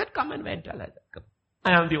 walked and said, come and went, Elijah. Come.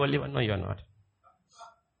 I am the only one. No, you're not.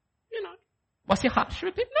 You're not. Was he harsh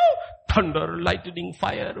with it? No. Thunder, lightning,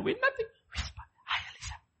 fire, wind, nothing. Whisper, hi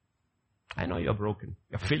Elijah. I know you're broken.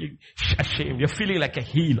 You're feeling ashamed. You're feeling like a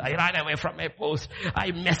heel. I ran away from my post.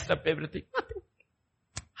 I messed up everything. Nothing.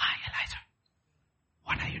 Hi Elijah.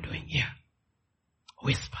 What are you doing here?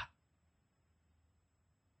 Whisper.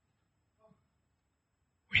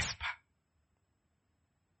 Whisper.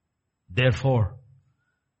 Therefore,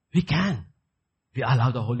 we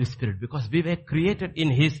allow the Holy Spirit because we were created in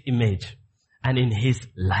His image and in His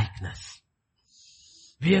likeness.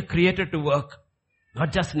 We are created to work,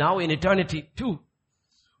 not just now, in eternity too.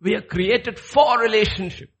 We are created for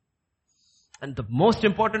relationship. And the most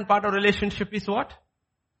important part of relationship is what?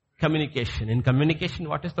 Communication. In communication,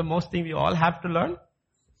 what is the most thing we all have to learn?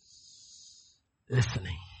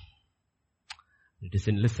 Listening. It is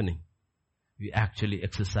in listening we actually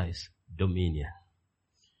exercise dominion.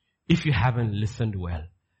 If you haven't listened well,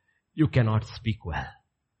 you cannot speak well.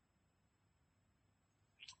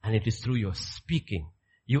 And it is through your speaking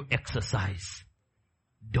you exercise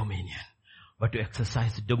dominion. But to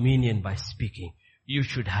exercise dominion by speaking, you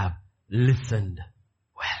should have listened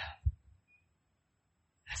well.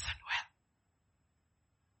 Listened well.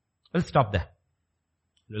 We'll stop there.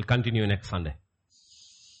 We'll continue next Sunday.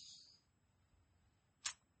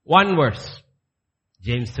 One verse.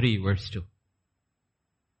 James 3 verse 2.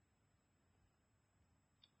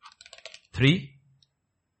 3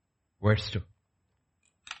 verse 2.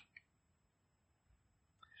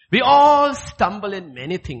 We all stumble in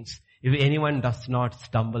many things. If anyone does not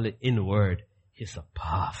stumble in word, he's a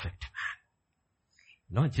perfect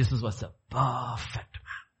man. No, Jesus was a perfect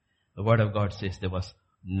man. The word of God says there was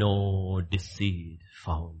no deceit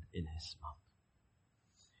found in his mouth.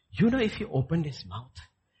 You know, if he opened his mouth,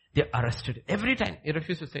 they arrested him. Every time he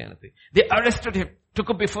refused to say anything. They arrested him, took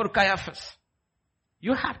him before Caiaphas.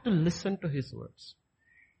 You have to listen to his words.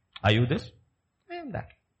 Are you this? I am that.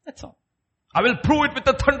 That's all. I will prove it with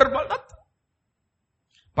the thunderbolt.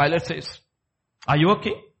 Pilate says, are you a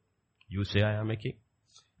king? You say I am a king.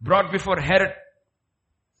 Brought before Herod,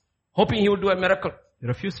 hoping he would do a miracle. He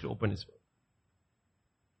refused to open his mouth.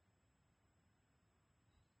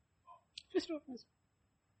 Refused to open his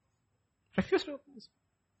mouth. Refused to open his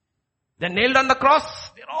mouth. They're nailed on the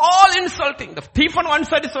cross. They're all insulting. The thief on one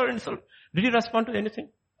side is so insulting. Did he respond to anything?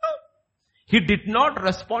 No. He did not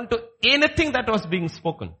respond to anything that was being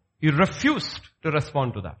spoken. He refused to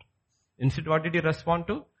respond to that. Instead, what did he respond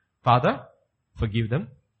to? Father, forgive them.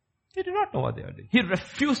 He did not know what they were doing. He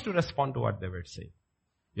refused to respond to what they were saying.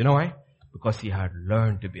 You know why? Because he had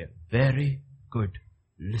learned to be a very good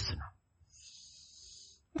listener.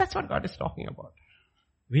 That's what God is talking about.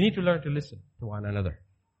 We need to learn to listen to one another.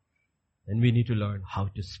 And we need to learn how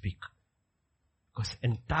to speak. Because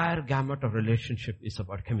entire gamut of relationship is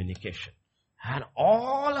about communication. And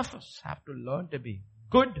all of us have to learn to be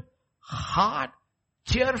good, hard,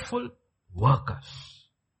 cheerful workers.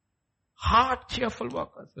 Hard, cheerful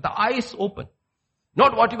workers. With the eyes open.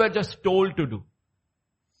 Not what you were just told to do.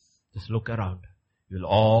 Just look around. You'll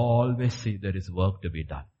always see there is work to be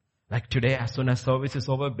done. Like today, as soon as service is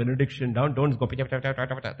over, benediction down, don't go.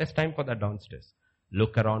 There's time for that downstairs.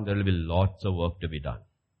 Look around, there will be lots of work to be done.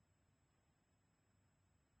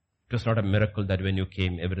 It was not a miracle that when you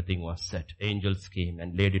came, everything was set. Angels came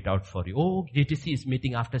and laid it out for you. Oh, GTC is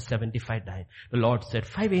meeting after 75 died. The Lord said,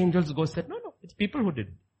 5 angels go. Said, no, it's people who did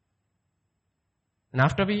it. And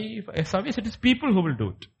after service, it is people who will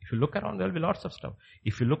do it. If you look around, there will be lots of stuff.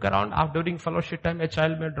 If you look around after during fellowship time, a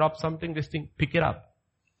child may drop something, this thing, pick it up.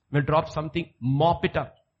 May drop something, mop it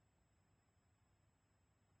up.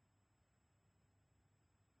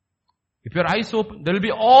 If your eyes open, there will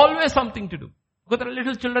be always something to do. Because there are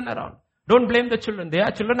little children around. Don't blame the children.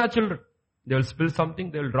 Children are children. They will spill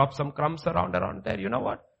something. They will drop some crumbs around there. You know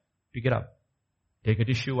what? Pick it up. Take a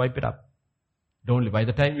tissue, wipe it up. By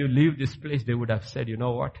the time you leave this place, they would have said, you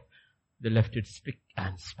know what? They left it spick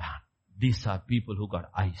and span. These are people who got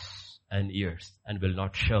eyes and ears and will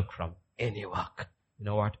not shirk from any work. You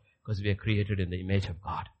know what? Because we are created in the image of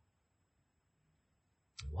God.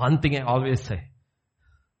 One thing I always say,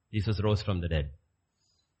 Jesus rose from the dead.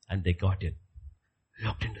 And they got in.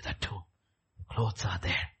 Looked into that tomb. The clothes are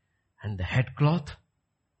there. And the headcloth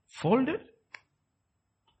folded and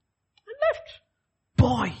left.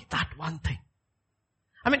 Boy, that one thing.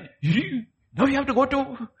 I mean, now you have to go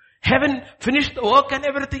to heaven, finish the work and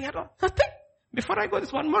everything at all. Nothing. Before I go,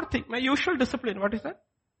 there's one more thing. My usual discipline. What is that?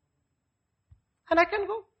 And I can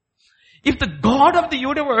go. If the God of the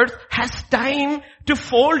universe has time to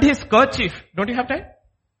fold his kerchief, don't you have time?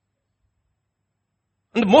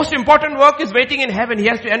 And the most important work is waiting in heaven. He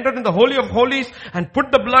has to enter in the Holy of Holies and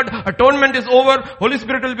put the blood. Atonement is over. Holy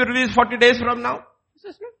Spirit will be released 40 days from now. He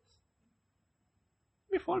says, no.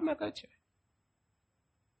 Let me fold my kerchief.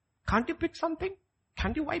 Can't you pick something?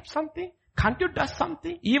 Can't you wipe something? Can't you dust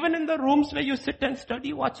something? Even in the rooms where you sit and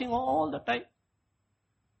study, watching all the time.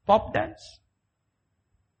 Pop dance.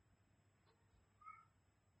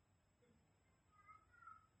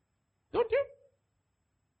 Don't you?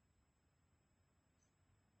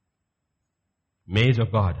 Maids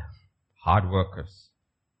of God, hard workers,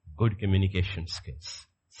 good communication skills.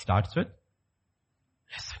 Starts with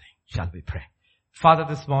listening. Shall we pray? Father,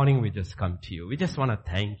 this morning we just come to you. We just want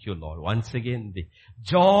to thank you, Lord. Once again, the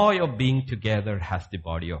joy of being together as the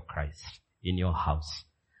body of Christ in your house.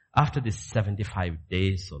 After these 75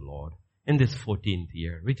 days, oh Lord, in this 14th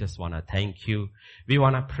year, we just want to thank you. We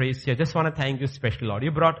want to praise you. I just want to thank you especially, Lord.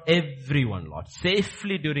 You brought everyone, Lord,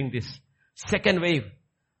 safely during this second wave.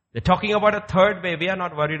 They're talking about a third wave. We are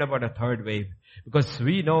not worried about a third wave because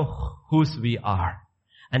we know whose we are.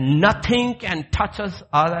 And nothing can touch us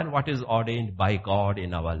other than what is ordained by God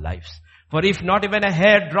in our lives. For if not even a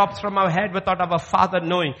hair drops from our head without our Father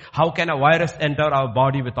knowing, how can a virus enter our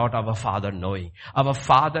body without our Father knowing? Our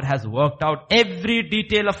Father has worked out every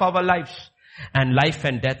detail of our lives. And life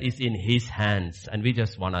and death is in His hands. And we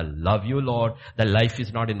just want to love you, Lord. The life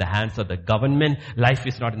is not in the hands of the government. Life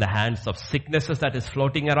is not in the hands of sicknesses that is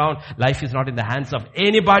floating around. Life is not in the hands of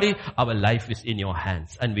anybody. Our life is in your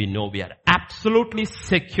hands. And we know we are absolutely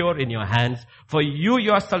secure in your hands. For you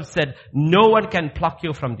yourself said, no one can pluck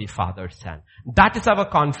you from the Father's hand. That is our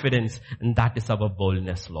confidence and that is our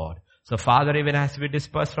boldness, Lord. So Father, even as we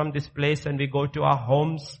disperse from this place and we go to our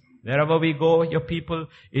homes, wherever we go, your people,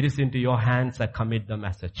 it is into your hands I commit them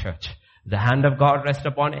as a church. The hand of God rest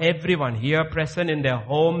upon everyone here present in their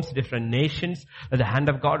homes, different nations. Let the hand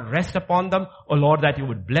of God rest upon them. Oh Lord, that you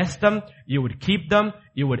would bless them, you would keep them,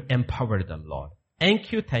 you would empower them, Lord.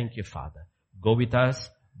 Thank you, Father. Go with us,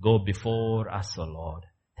 go before us, oh Lord.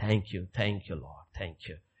 Thank you, Lord. Thank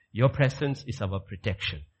you. Your presence is our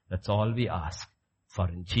protection. That's all we ask. For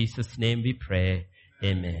in Jesus' name we pray.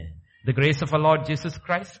 Amen. The grace of our Lord Jesus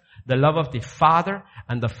Christ, the love of the Father,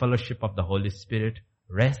 and the fellowship of the Holy Spirit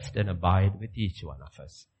rest and abide with each one of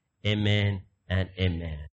us. Amen and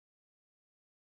amen.